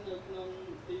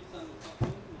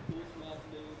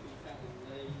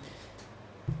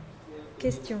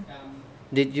 Question.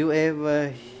 Did you ever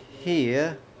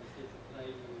hear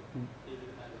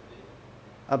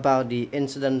about the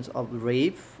incidents of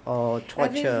rape or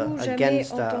torture Avez-vous jamais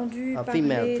against entendu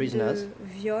female parler prisoners? de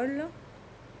viol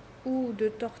ou de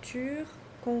torture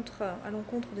à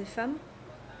l'encontre des femmes?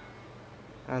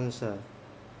 Answer: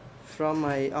 from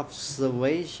my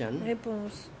observation,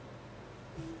 Réponse.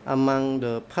 among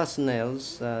the personnel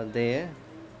there,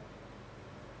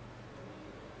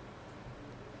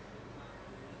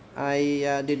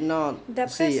 I did not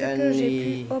D'après see ce que j'ai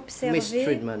any pu observer,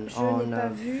 mistreatment je n'ai on pas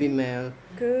vu female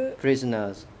que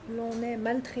prisoners. l'on ait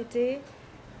maltraité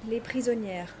les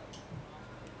prisonnières.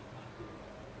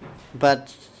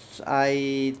 But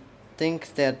I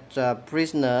think that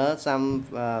some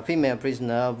female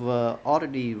prisoners were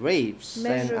already raped,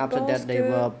 Mais and je after pense that they que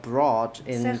were brought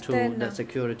into the certaines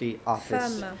security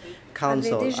office. Femmes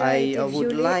Counsel, avaient déjà I été would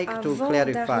violées like to avant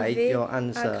clarify d'arriver your à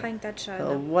answer. Krang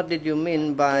Tachan. What did you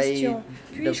mean by Question.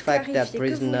 the Puis-je fact that clarifier, que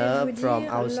prisoners voulez-vous from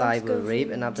dire outside were lorsque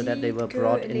raped, and vous after that they were dites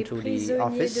brought que les into the prisonniers de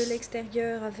office?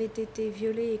 l'extérieur avaient été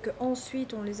violés et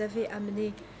qu'ensuite on les avait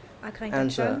amenés à Krang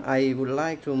Answer: Tachan? I would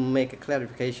like to make a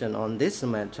clarification on this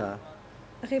matter.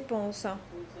 Réponse.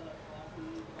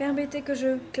 Permettez que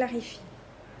je clarifie.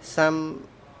 Some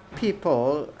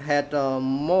people had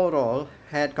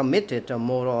committed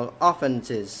moral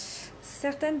offenses,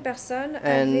 Certaines personnes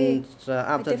avaient and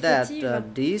after été that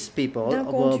fautives these people were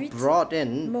d'inconduite brought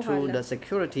in to morale. the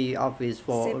security office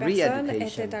for Ces personnes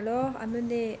re-education. étaient alors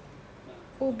amenées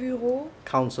au bureau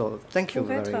Counsel, thank you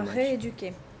pour être very much.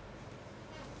 rééduquées.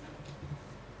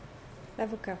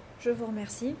 L'avocat, je vous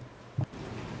remercie.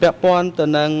 ពាក់ព័ន្ធទៅ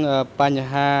នឹងបញ្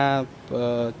ហា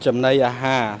ចំណីអា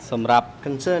ហារសម្រាប់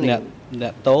Concerning អ្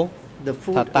នកទោស the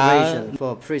food ration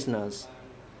for prisoners,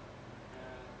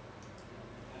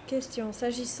 Question.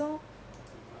 S'agissant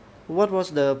what was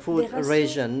the food Des rations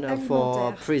ration for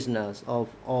alimentaires. prisoners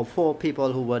or for people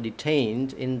who were detained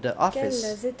in the office?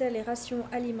 quelles étaient les rations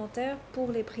alimentaires pour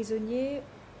les prisonniers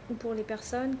ou pour les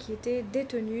personnes qui étaient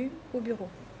détenues au bureau?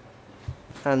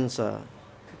 Answer: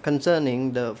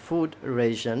 concerning the food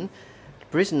ration,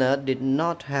 prisoners did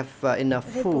not have enough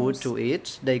food Réponse. to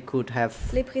eat. They could have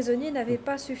Les prisonniers n'avaient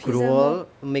pas suffisamment gruel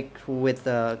mixed with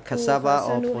cassava pour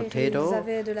se or nourrir. potato. Ils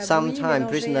avaient de la Sometimes bouillie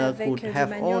prisoners mélangée could avec have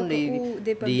du manioc only ou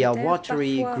des pommes the de terre.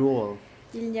 watery Parfois, gruel.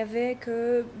 il n'y avait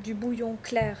que du bouillon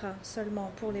clair seulement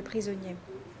pour les prisonniers.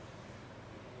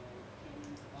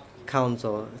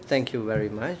 Counsel, thank you very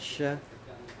much.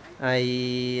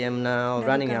 I am now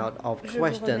running out of Je vous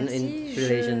questions in remercie.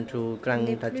 relation Je to Krang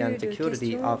n'ai Tachan plus de Security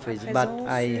questions à Office, présent but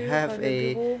I sur have le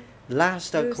a bureau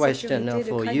last de question sécurité de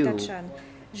for Krang you. Tachan.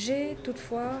 J'ai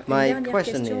toutefois une My dernière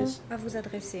question question is- à vous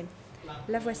adresser.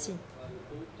 La voici.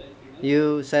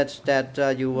 You said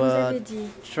that you Vous were avez dit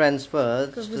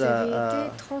transferred que vous avez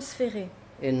été transféré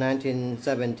in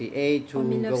 1978 to En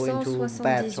go into 1978.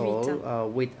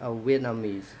 battle with a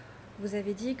Vietnamese. Vous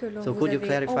avez dit que l'on So vous could you avait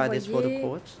clarify this for the envoyé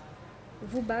court?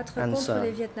 vous battre Answer. contre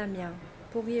les Vietnamiens.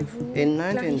 Pourriez-vous In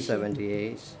clarifier?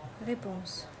 1978,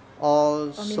 Réponse. all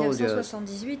En soldiers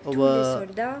 1978, tous les were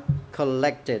soldats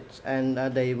collected and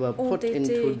they were put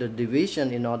into the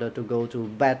division in order to go to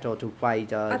battle to fight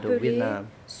the Vietnam.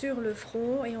 Sur le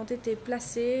front et ont été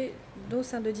placés au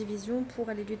sein de divisions pour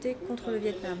aller lutter contre le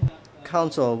Vietnam.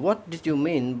 Counsel, what did you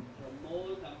mean?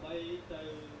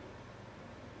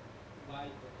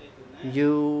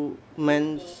 You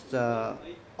meant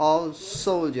all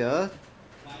soldiers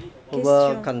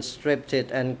were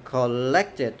conscripted and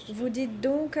collected Vous dites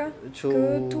donc to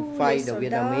que tous fight les the soldats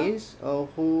Vietnamese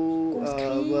who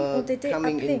conscrits were ont été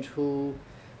coming appelés into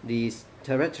the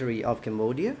territory of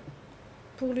Cambodia?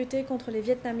 pour lutter contre les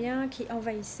Vietnamiens qui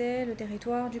envahissaient le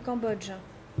territoire du Cambodge.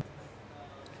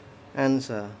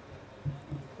 Answer.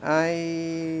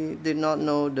 I did not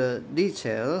know the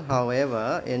detail.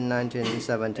 However, in Je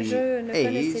ne connaissais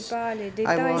 1978, pas les I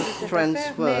détails de was cette affaire, mais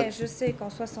transferred je sais qu'en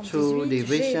to 78, j'ai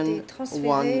Division été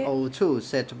transféré. 102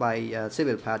 set by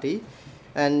Civil Party,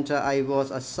 and I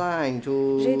was assigned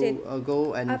to J'ai été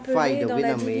go and appelé fight the dans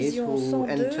la Vietnamese division who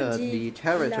 102 entered dit the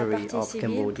la territory partie of civile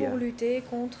Cambodia. pour lutter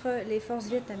contre les forces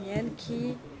vietnamiennes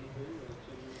qui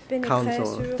pénétraient Counsel,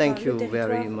 sur thank you le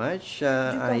very territoire. much.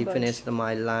 I Cambodge. finished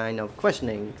my line of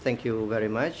questioning. Thank you very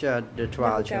much. The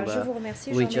trial L'avocat, je chamber, vous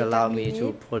remercie, which j'en ai allowed me terminé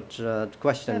to put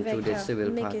question to avec the civil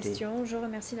mes party. questions. Je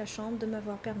remercie la Chambre de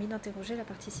m'avoir permis d'interroger la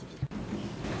partie civile.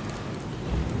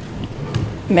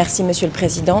 Merci, Monsieur le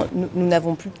Président. Nous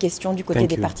n'avons plus de questions du côté Thank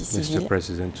des you, parties Mr. civiles.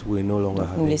 President. We no longer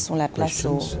have Nous any laissons la place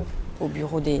questions au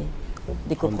bureau des on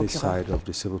this coprocureurs. side of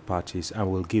the civil parties. I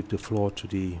will give the floor to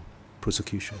the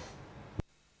prosecution.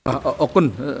 អរគុណ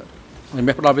ជំ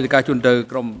រាបផ្ដល់វេទិកាជូនទៅ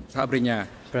ក្រុមសហប្រញ្ញា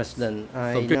President,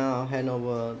 I now hand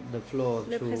over the floor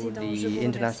Le to Président, je the vous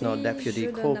International remercie. Deputy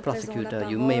Je donne à présent la Co-Prosecutor.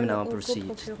 You parole may now au proceed.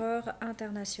 coprocureur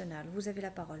international. Vous avez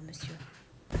la parole, monsieur.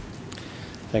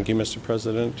 Thank you, Mr.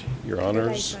 President, Your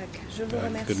Honors. Je vous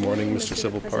remercie, Good morning, Mr. Monsieur le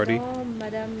Civil Party. Président,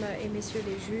 Madame et Messieurs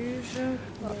les juges.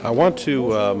 I want to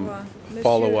Monsieur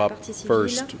follow la up partie civile.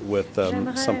 first with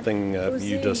J'aimerais something poser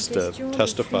you une just question de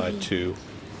testified suivi to.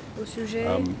 Au sujet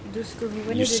de ce que vous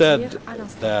venez You de said dire à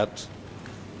l'instant. that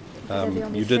Vous avez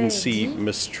en you effet didn't see dit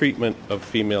mistreatment of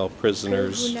female que vous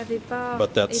prisoners, n'avez pas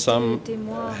but that été some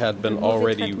témoin had de been mauvais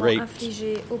already traitements raped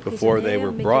infligés aux before they prisonnières,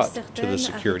 were mais que brought to certaines the avaient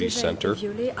security déjà été center.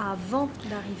 violées avant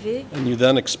d'arriver And you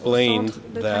then au explained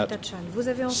centre de that Krang-Tachan. Vous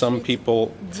avez some ensuite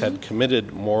people dit had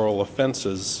committed moral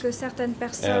offenses que certaines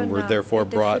personnes and were therefore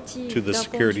étaient brought fautives to the d'un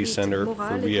security conduite center for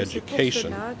morale et que c'est pour re-education.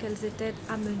 cela qu'elles étaient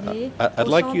amenées I'd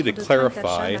au like centre you to de clarify,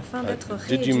 Krang-Tachan afin d'être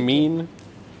did you rééduquées. mean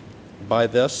by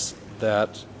this that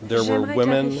there were J'aimerais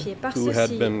women clarifier par who had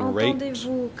ceci, been raped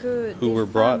entendez-vous que who des were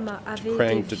brought femmes to avaient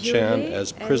Krang été Tachan violées,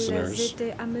 as elles prisoners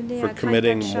étaient amenées for à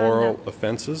committing Krang-Tachan moral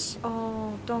offenses?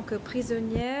 en tant que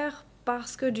prisonnières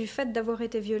parce que du fait d'avoir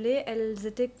été violées, elles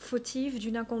étaient fautives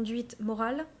d'une inconduite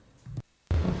morale?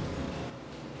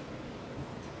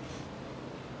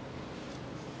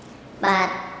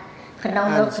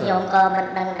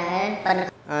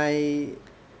 I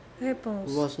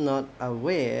Réponse. was not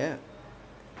aware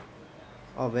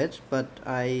of it, but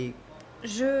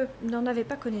Je n'en avais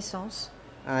pas connaissance.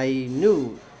 I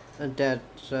knew that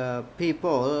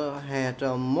people had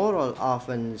moral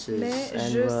offenses Mais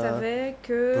and je were savais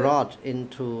que brought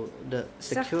into the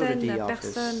security certaines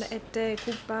office. personnes étaient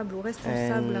coupables ou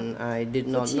responsables, And I did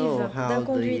not know fautives how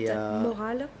d'inconduite the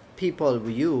morale, people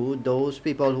view those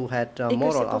people who had et que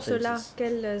moral c'est pour cela offenses.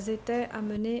 qu'elles étaient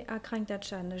amenées à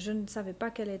Krang-Tachan. Je ne savais pas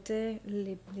quels étaient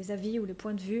les avis ou les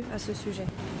points de vue à ce sujet.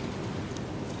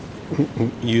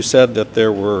 You said that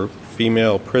there were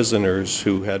female prisoners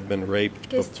who had been raped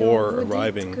Question. before Vous dites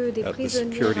arriving que des at the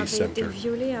prisonnières security avaient été center.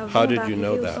 violées How avant did you d'arriver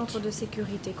know au that? centre de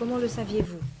sécurité. Comment le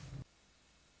saviez-vous?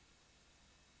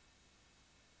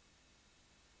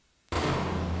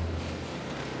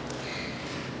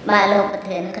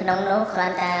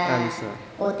 Answer.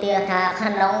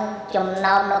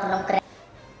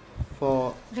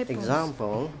 For Réponse.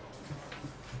 example,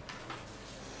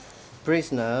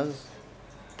 prisoners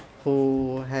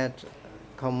who had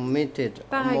committed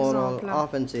Par moral exemple,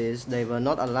 offenses, they were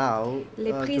not allowed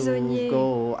les to prisonniers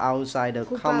go outside the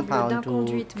coupables compound to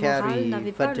d'inconduite morale carry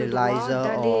n'avaient pas le droit fertilizer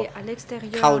d'aller or à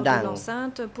l'extérieur cow de dung.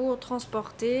 l'enceinte pour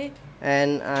transporter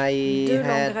And I de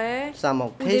had l'engrais some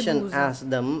ou des occasion bouses. asked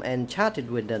them and chatted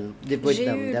with them. J'ai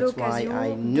eu That's why l'occasion I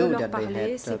de knew leur that they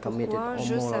parler, had c'est committed pourquoi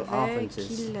je moral savais offenses.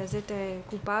 qu'ils étaient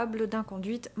coupables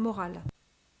d'inconduite morale.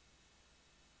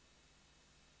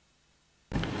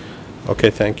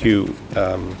 Okay, thank you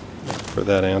for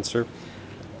that answer.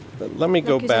 But let me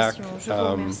go back. L'accusation, je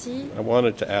vous remercie I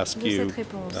wanted to ask de you cette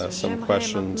réponse. some J'aimerais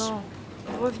questions maintenant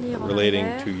revenir en relating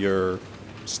arrière to your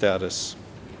status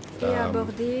et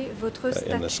aborder votre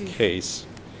in this statut. case.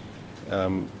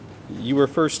 You were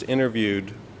first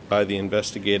interviewed by the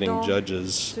investigating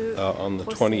judges on the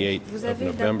 28th of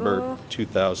November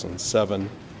 2007.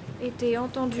 And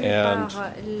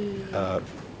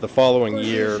the following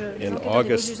year, in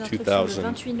August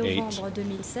 2008,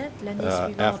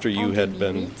 after you had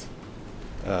been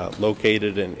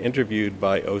located and interviewed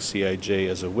by OCIJ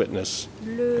as a witness,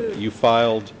 you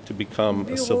filed to become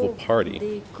a civil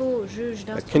party.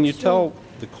 Can you tell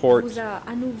the court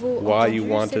why you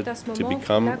wanted to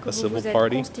become a civil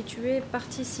party?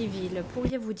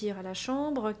 Pourriez-vous dire à la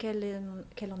Chambre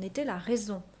quelle en était la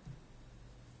raison?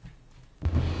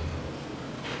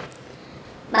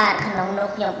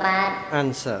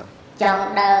 Answer. I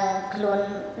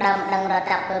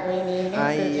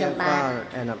filed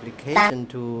an application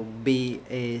to be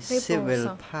a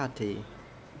civil party.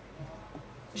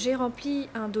 J'ai rempli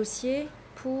un dossier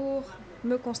pour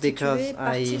me constituer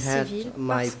partie civile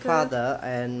my father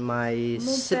and my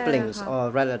siblings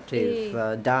or relatives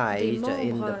died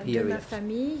in the period. De ma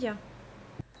famille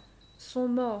sont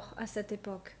morts à cette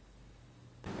époque.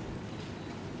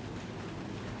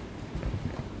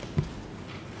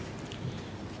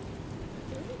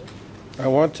 I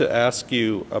want to ask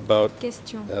you about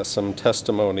some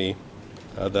testimony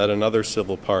that another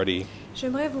civil party,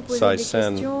 Sai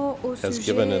Sen, has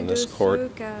given in this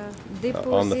court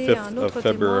on the 5th of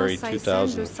February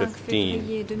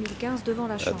 2015.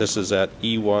 This is at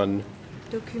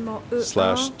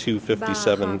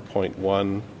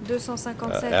E1/257.1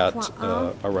 at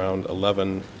around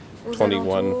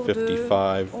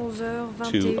 11:21:55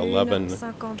 to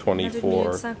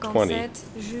 11:24:20.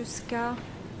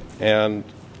 And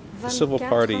the civil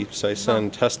party, Sai Sen,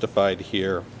 testified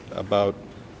here about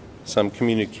some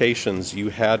communications you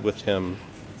had with him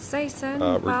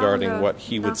regarding what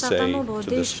he would say to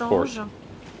this court.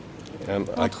 And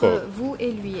I quote,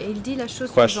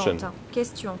 question.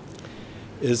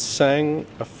 Is Sang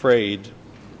afraid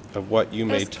of what you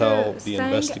may tell the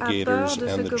investigators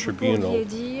and the tribunal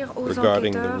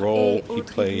regarding the role he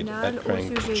played at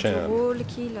Krang Chan?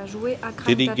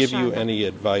 Did he give you any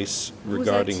advice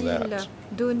regarding that?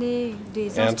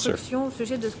 Answer.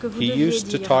 He used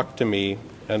to talk to me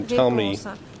and tell me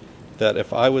that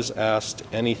if I was asked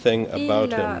anything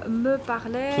about him,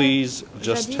 please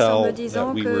just tell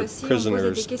that we were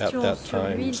prisoners at that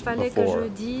time before.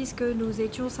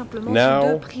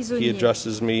 Now he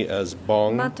addresses me as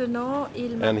Bong,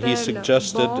 and he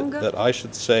suggested that I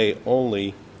should say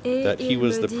only that he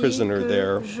was the prisoner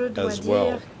there as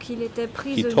well.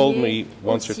 He told me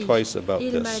once or twice about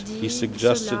this. He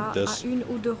suggested this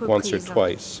once or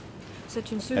twice.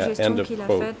 End of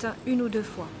quote.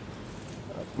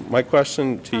 My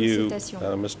question to you,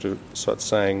 Mr. Sot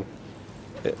Sang,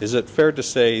 is it fair to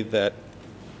say that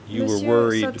you were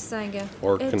worried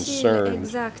or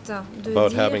concerned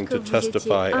about having to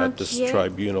testify at this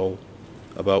tribunal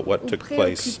about what took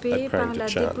place at Krang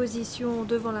Tachan?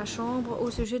 Devant la Chambre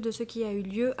au sujet de ce qui a eu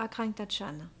lieu à Krang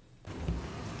Tachan.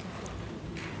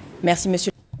 Merci,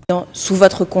 Monsieur le Président. Sous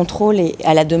votre contrôle et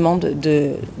à la demande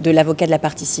de l'avocat de la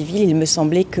partie civile, il me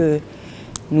semblait que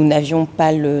nous n'avions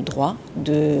pas le droit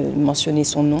de mentionner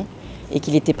son nom et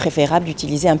qu'il était préférable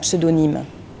d'utiliser un pseudonyme.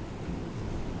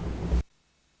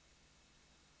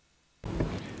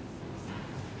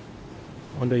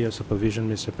 Under your supervision,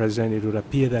 Mr. President, it would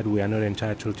appear that we are not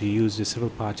entitled to use the civil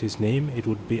party's name. It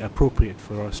would be appropriate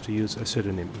for us to use a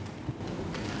pseudonym.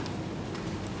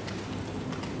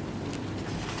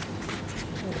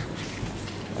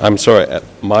 I'm sorry,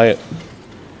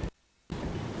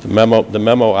 the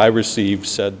memo I received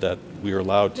said that we are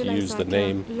allowed to use the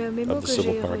name of the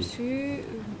civil party.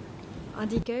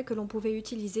 Indiquait que l'on pouvait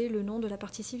utiliser le nom de la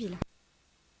partie civile.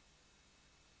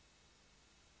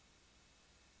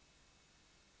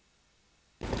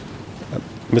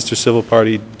 Mr. Civil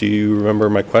Party, do you remember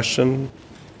my question?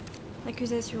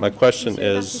 My question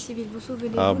is,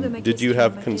 did you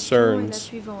have concerns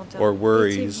or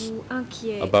worries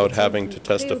about having to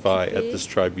testify at this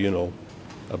tribunal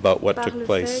about what took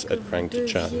place at Krang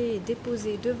Tachan?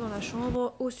 Déposé devant la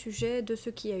Chambre au sujet de ce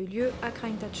qui a eu lieu à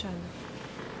Krang Tachan.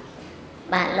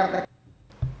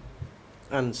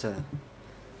 Answer.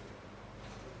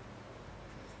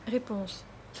 Réponse.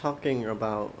 Talking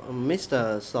about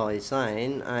Mr. Soi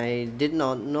Sein, I did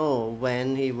not know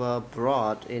when he was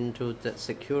brought into the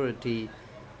security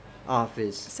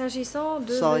office. S'agissant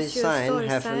de Soi Monsieur Sein Soi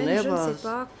have Sein, je ne never sais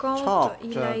pas quand talked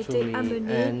il a to été me, amené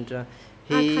and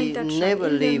he never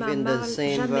lived in the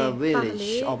same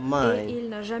village of et mine. il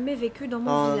n'a jamais vécu dans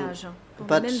mon village, dans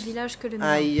But le même village que le mien.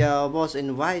 I was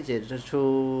invited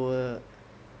to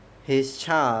his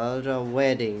child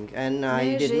wedding, and I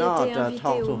Mais did j'ai not été invité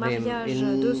talk au to him mariage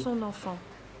de son enfant.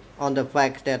 on the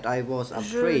fact that I was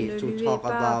afraid to talk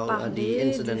about the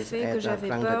incidents at the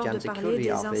Krang Tachan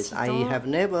Security Office. I have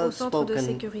never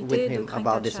spoken with him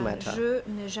about this matter. Je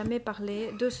n'ai jamais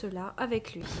parlé de cela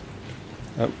avec lui.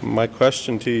 My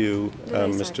question to you,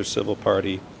 Mr. Civil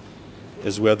Party,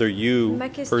 is whether you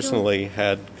personally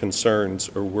had concerns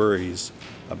or worries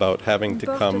about having to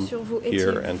come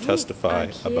here and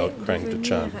testify about Krang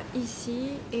Tachan.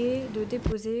 Ici et de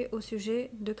déposer au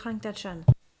sujet de Krang Tachan.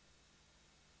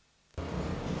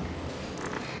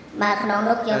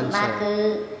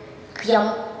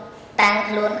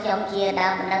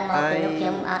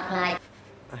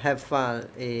 I have filed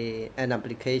an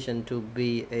application to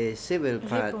be a civil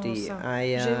party.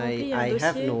 I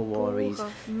have no worries,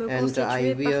 and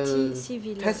I will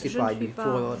testify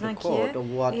before the court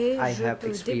of what I have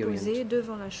experienced.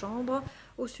 Devant la Chambre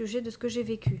au sujet de ce que j'ai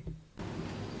vécu.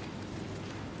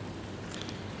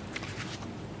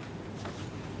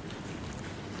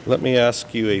 Let me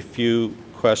ask you a few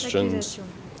questions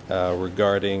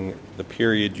regarding the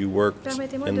period you worked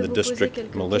in the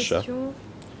district militia.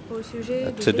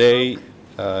 Today, you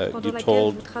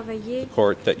told the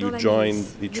court that you joined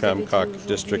the Tram Kak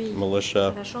district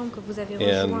militia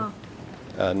in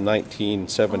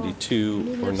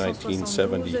 1972 or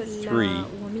 1973.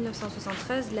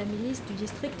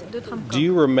 Do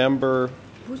you remember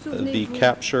the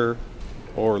capture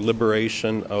or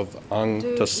liberation of Ang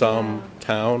Tassam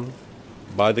town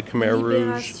by the Khmer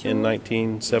Rouge in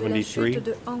 1973?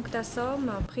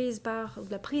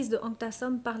 La prise de Ang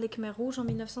Tassam par les Khmer Rouges en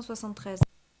 1973.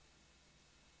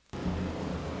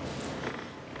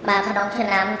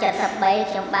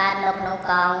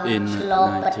 In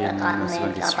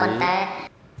 1973,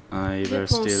 I was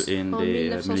still in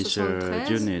the militia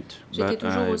unit, but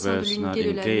I was not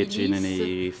engaged in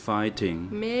any fighting.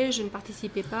 Mais je ne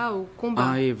participais pas au combat.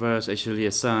 I was actually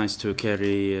assigned to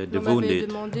carry the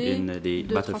wounded in the de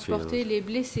battlefield. Transporter les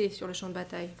blessés sur le champ de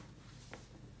bataille.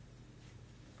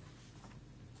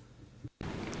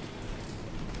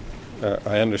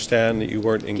 I understand that you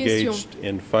weren't engaged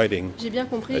in fighting. J'ai bien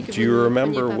compris que Do you vous ne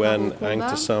remember preniez pas when part au combat,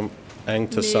 Ang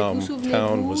Tassam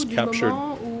town was captured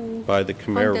by the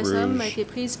Khmer Rouge,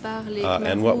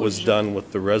 and what was done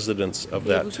with the residents of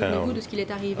that town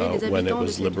when it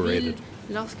was liberated?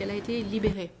 Lorsqu'elle a été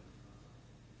libérée.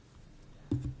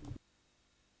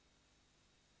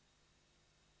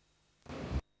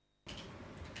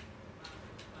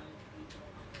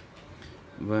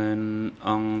 When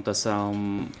Ang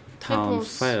Tassam town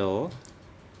fell,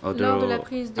 Lors de la although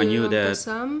prise de I knew Ang that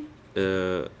Tassam,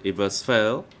 it was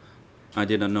fell, I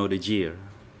did not know the year.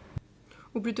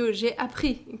 ou plutôt j'ai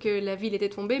appris que la ville était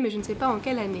tombée, mais je ne sais pas en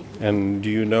quelle année. And do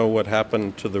you know what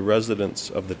happened to the residents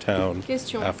of the town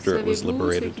Question, after it was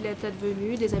savez-vous ce liberated? qu'il est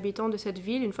advenu des habitants de cette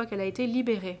ville une fois qu'elle a été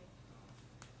libérée?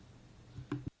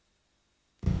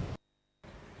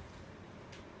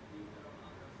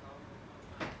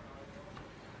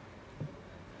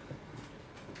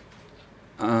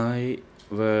 I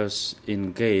was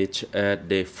engaged at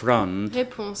the front,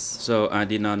 Réponse. so I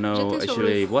did not know J'étais sur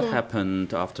actually le what front.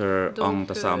 happened after Ang Donc,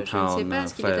 Tassam je ne sais town pas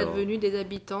ce qu'il est fell. advenu des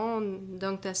habitants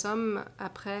d'Ang Tassam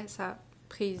après sa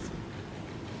prise.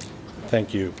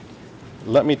 Thank you.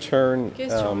 Let me turn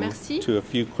Question, merci. to a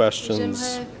few questions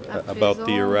J'aimerais à about présent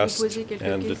the vous arrest poser quelques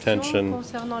and questions detention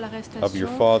concernant of l'arrestation your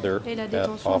father et la at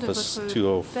détention de Office votre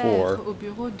 204, père au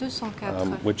bureau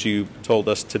 204. which you told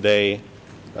us today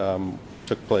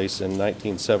took place in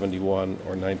 1971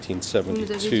 or Vous nous avez dit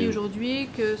 1972. aujourd'hui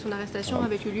que son arrestation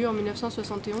avait eu lieu en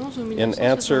 1971 ou In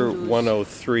answer 1972.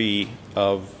 103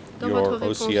 of Dans your votre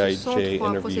réponse OCIJ 103,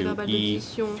 interview procès-verbal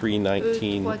d'audition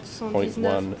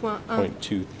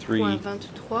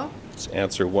E319.1.23, it's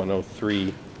answer 103,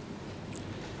 you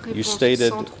Réponse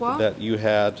stated 103, that you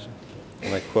had,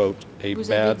 and I quote, a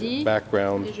vous avez bad dit,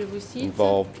 background et je vous cite,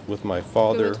 involved with my que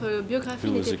father, votre biographie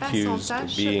who was n'était pas sans accused of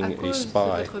tâche being à a cause de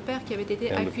spy. votre père qui avait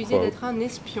été End of accusé quote. d'être un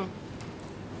espion.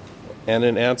 And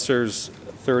in answers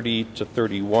 30 to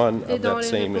 31 Et of dans that les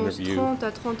same réponses interview, 30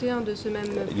 à 31 de ce même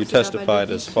you procès-verbal testified as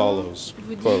d'audition, follows,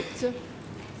 vous quote, dites,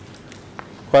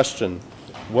 question,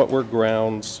 what were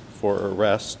grounds for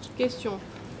arrest? question,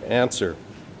 Answer,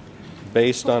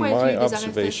 based on Pourquoi my y a eu des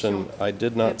observation, arrestations? I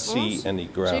did not see Réponse, any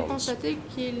j'ai grounds. constaté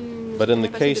qu'il ne But in the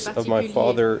s'était pas passé de case of my particulier.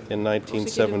 father in Pour ce qui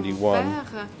est de mon 1971,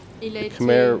 père, il a the été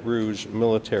Khmer Rouge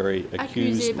military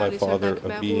accusé accused par my les father soldats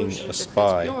of Khmer being Rouge a d'être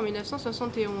spy. espion en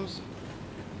 1971.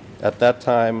 At that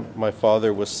time, my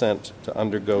father was sent to À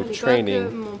undergo l'époque,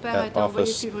 training mon père a at été envoyé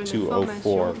Office suivre une 204.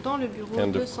 formation dans le bureau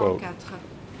End of quote. 204.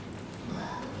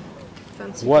 Fin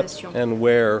de What citation. and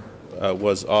where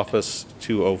was Office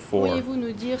 204? Pourriez-vous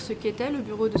nous dire ce qu'était le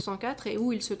bureau 204 et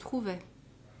où il se trouvait?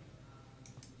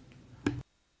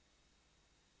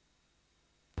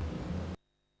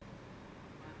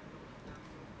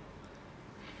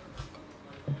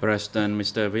 President,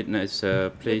 Mr. Witness,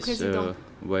 please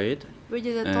wait.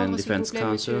 Veuillez attendre, s'il vous Defense plaît,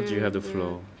 Counsel, monsieur you have the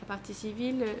floor. la partie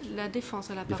civile, la défense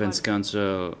a la parole. Defense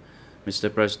Counsel, Mr.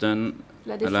 President,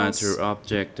 I'd like to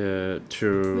object to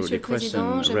the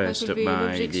question raised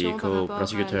by the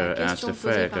co-prosecutor as the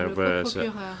fact was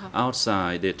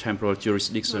outside the temporal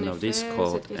jurisdiction of this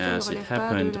court as it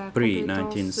happened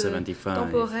pre-1975.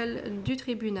 Temporelle du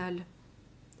tribunal.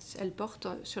 Elle porte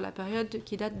sur la période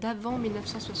qui date d'avant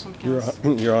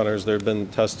 1975. Your Honors, there had been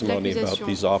testimony about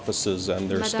these offices and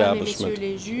their establishment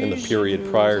in the period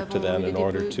prior to then in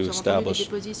order to establish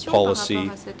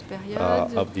policy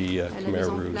of the Khmer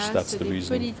Rouge. That's the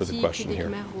reason for the question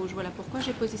here. Voilà pourquoi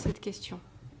j'ai posé cette question.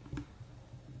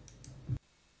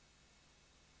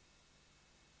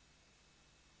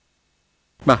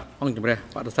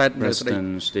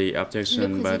 President, the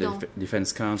objection by the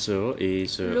Defense Counsel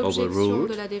is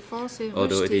overruled.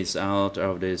 Although it is out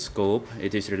of the scope,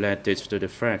 it is related to the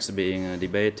facts being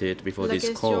debated before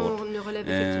this court,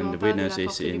 and the witness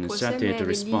is instructed to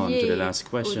respond to the last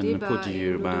question put to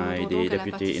you by the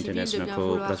Deputy International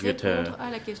Co-Prosecutor.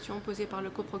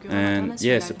 And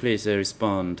yes, please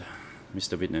respond,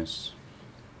 Mr. Witness.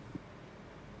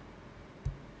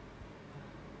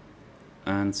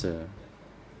 Answer.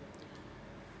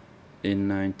 In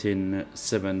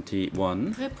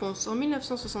 1971, réponse. En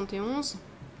 1971,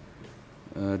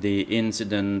 the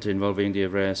incident involving the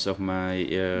arrest of my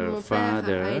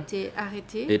father,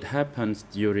 it happened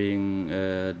during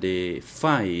the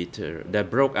fight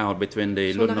that broke out between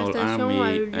the Lon Nol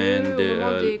Army and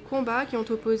the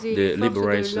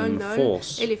Liberation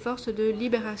Force. Et les forces de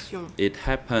libération. It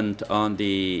happened on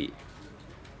the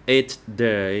 8th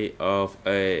day of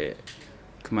a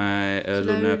my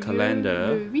lunar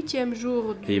calendar. Le 8e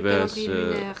jour du calendrier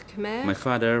lunaire khmer. My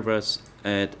father was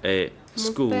at a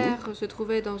school. Mon père se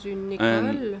trouvait dans une école.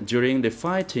 And during the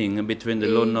fighting between the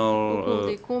Lon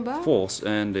Nol force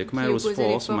and the Khmer Rouge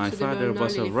force, my father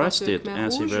was arrested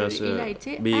as he was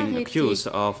being accused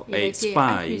of a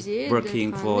spy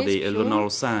working for the Lon Nol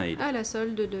side. À la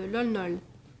solde de Lon Nol.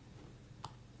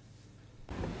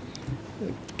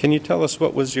 Can you tell us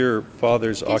what was your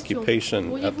father's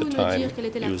occupation at the time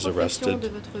he was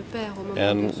arrested,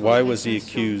 and why was he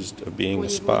accused of being a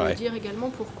spy? Pourriez-vous nous dire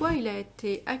également pourquoi il a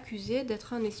été accusé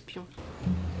d'être un espion?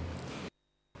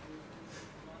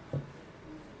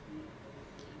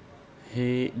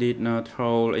 He did not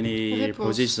hold any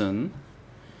position.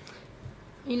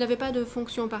 Il n'avait pas de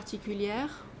fonction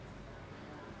particulière.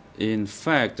 In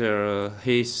fact,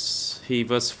 he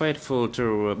was faithful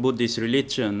to Buddhist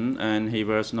religion, and he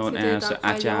was known as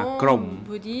Acha Krom.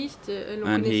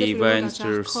 And he went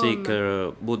to seek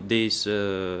Buddhist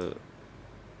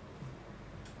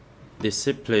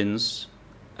disciplines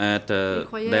at that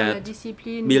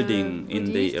building in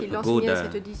the pagoda.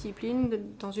 Cette discipline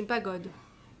dans une pagode.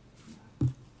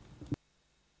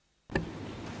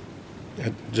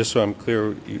 Just so I'm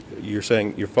clear, you're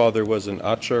saying your father was an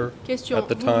Achar at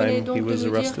the time he was arrested? Vous venez donc de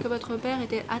nous dire que votre père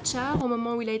était Achar au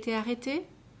moment où il a été arrêté?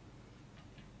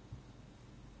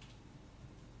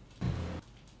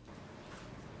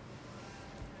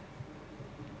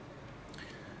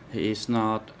 He is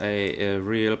not a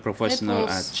real professional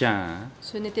Achar,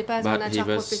 ce n'était pas un Achar professionnel. But he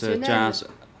was just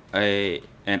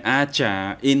an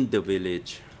Achar in the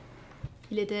village.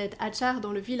 Il était Achar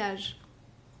dans le village.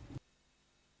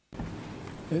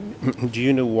 Do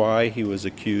you know why he was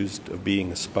accused of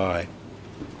being a spy?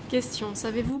 Question.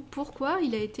 Savez-vous pourquoi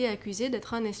il a été accusé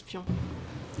d'être un espion?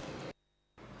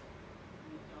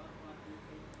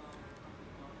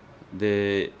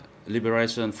 The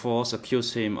Liberation Force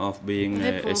accused him of being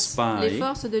a spy. Les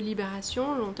forces de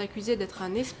libération l'ont accusé d'être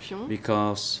un espion.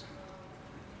 Because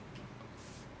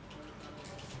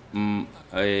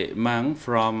a monk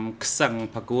from Ksang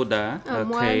Pagoda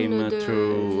came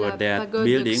through that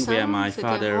building where my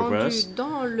father was,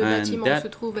 and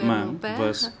that monk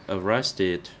was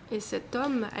arrested. Et cet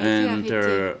homme a été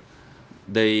arrêté.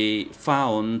 They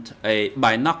found a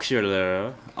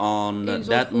binocular on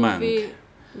that monk.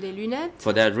 Des lunettes.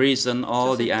 For that reason,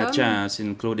 all the Achars,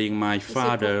 including my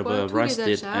father, were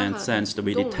arrested and sent to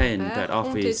be detained at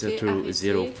Office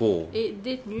 204. Et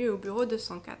détenus au bureau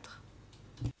 204.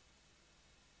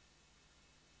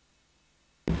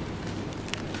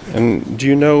 And do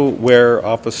you know where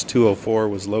Office 204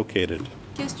 was located?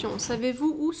 Question.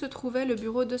 Savez-vous où se trouvait le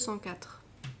bureau 204?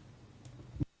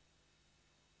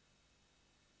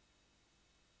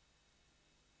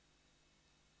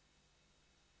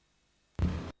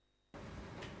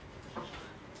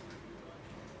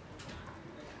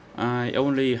 I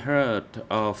only heard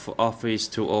of Office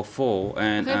 204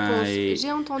 and I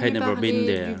J'ai entendu had never been parler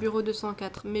there. du bureau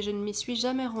 204, mais je ne m'y suis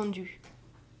jamais rendu.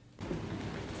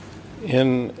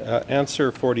 In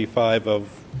answer 45 of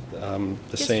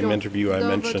the same interview I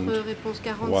mentioned a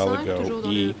while ago,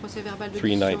 E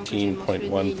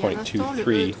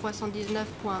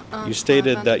 319.1.23, you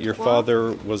stated that your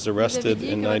father was arrested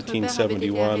in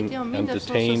 1971 and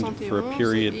detained for a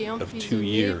period of 2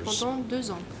 years.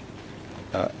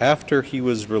 After he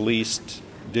was released,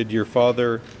 did your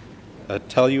father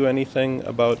tell you anything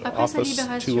about Office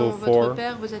 204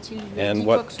 and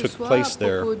what took place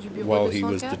there while he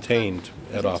was detained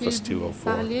at Office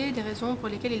 204? Parlé des raisons pour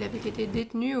lesquelles il avait été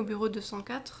détenu au bureau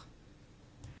 204.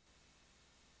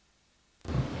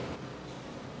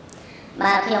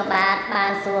 I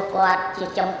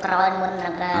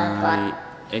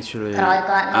actually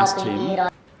asked him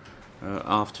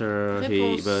after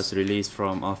he was released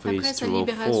from Office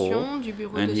 204,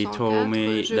 and he told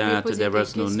me that there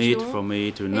was no need for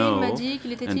me to know,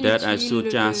 and that I should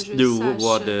just do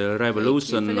what the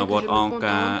revolution of what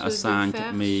Angkar assigned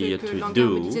me to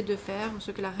do.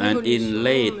 And in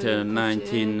late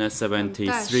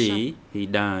 1973, he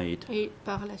died. Et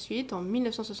par la suite, en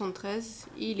 1973,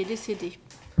 il est décédé.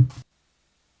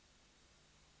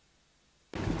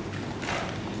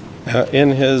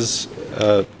 In his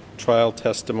trial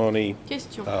testimony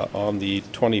on the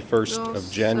 21st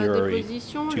of January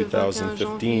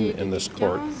 2015 in this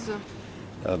court,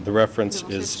 the reference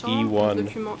is E1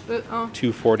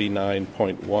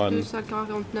 249.1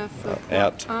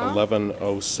 at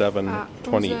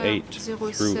 11:07:28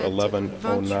 through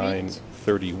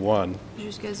 11:09:31.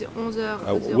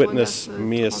 Witness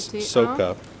Mias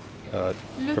Soka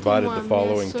provided the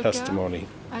following testimony.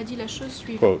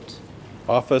 Quote,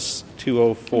 Office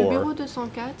 204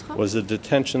 was a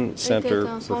detention center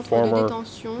for former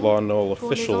Law Nol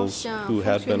officials who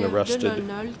had been arrested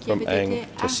from Ang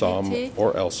Tasom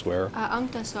or elsewhere,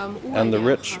 and the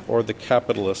rich or the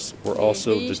capitalists were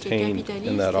also detained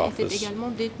in that office,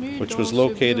 which was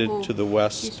located to the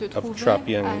west of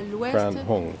Trapeang Kran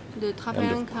Hung.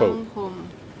 End of quote.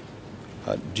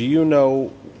 Do you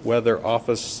know whether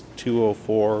Office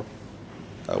 204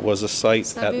 was a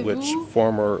site at which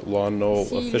former Law Nol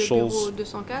officials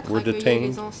were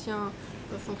detained?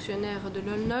 Fonctionnaires de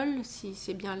Lon Nol, si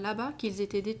c'est bien là-bas qu'ils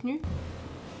étaient détenus?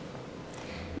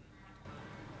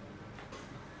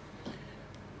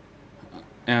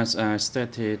 As I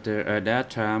stated at that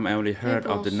time, I only heard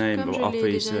of the name of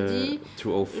Office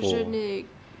 204.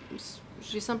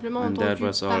 J'ai simplement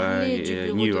entendu parler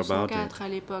du bureau 204 à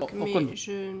l'époque, mais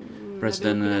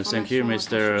President, thank you,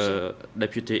 Mr.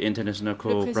 Deputy International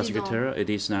Co-Prosecutor.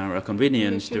 It is now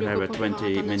convenient to have a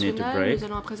 20-minute break.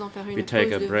 We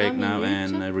take a break now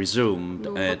and resume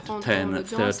at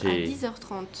 10:30.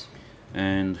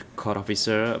 And court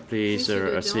officer, please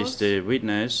assist the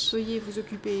witness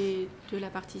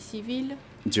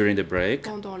during the break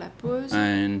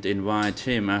and invite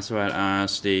him as well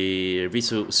as the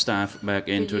visual staff back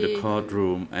into the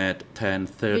courtroom at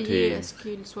 10:30.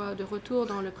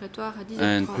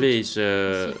 And please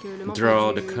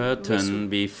draw the curtain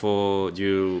before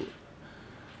you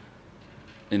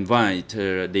invite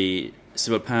the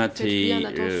civil party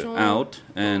out,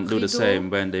 and do the same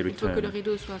when they return.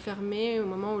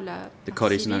 The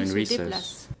court is now in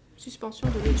recess.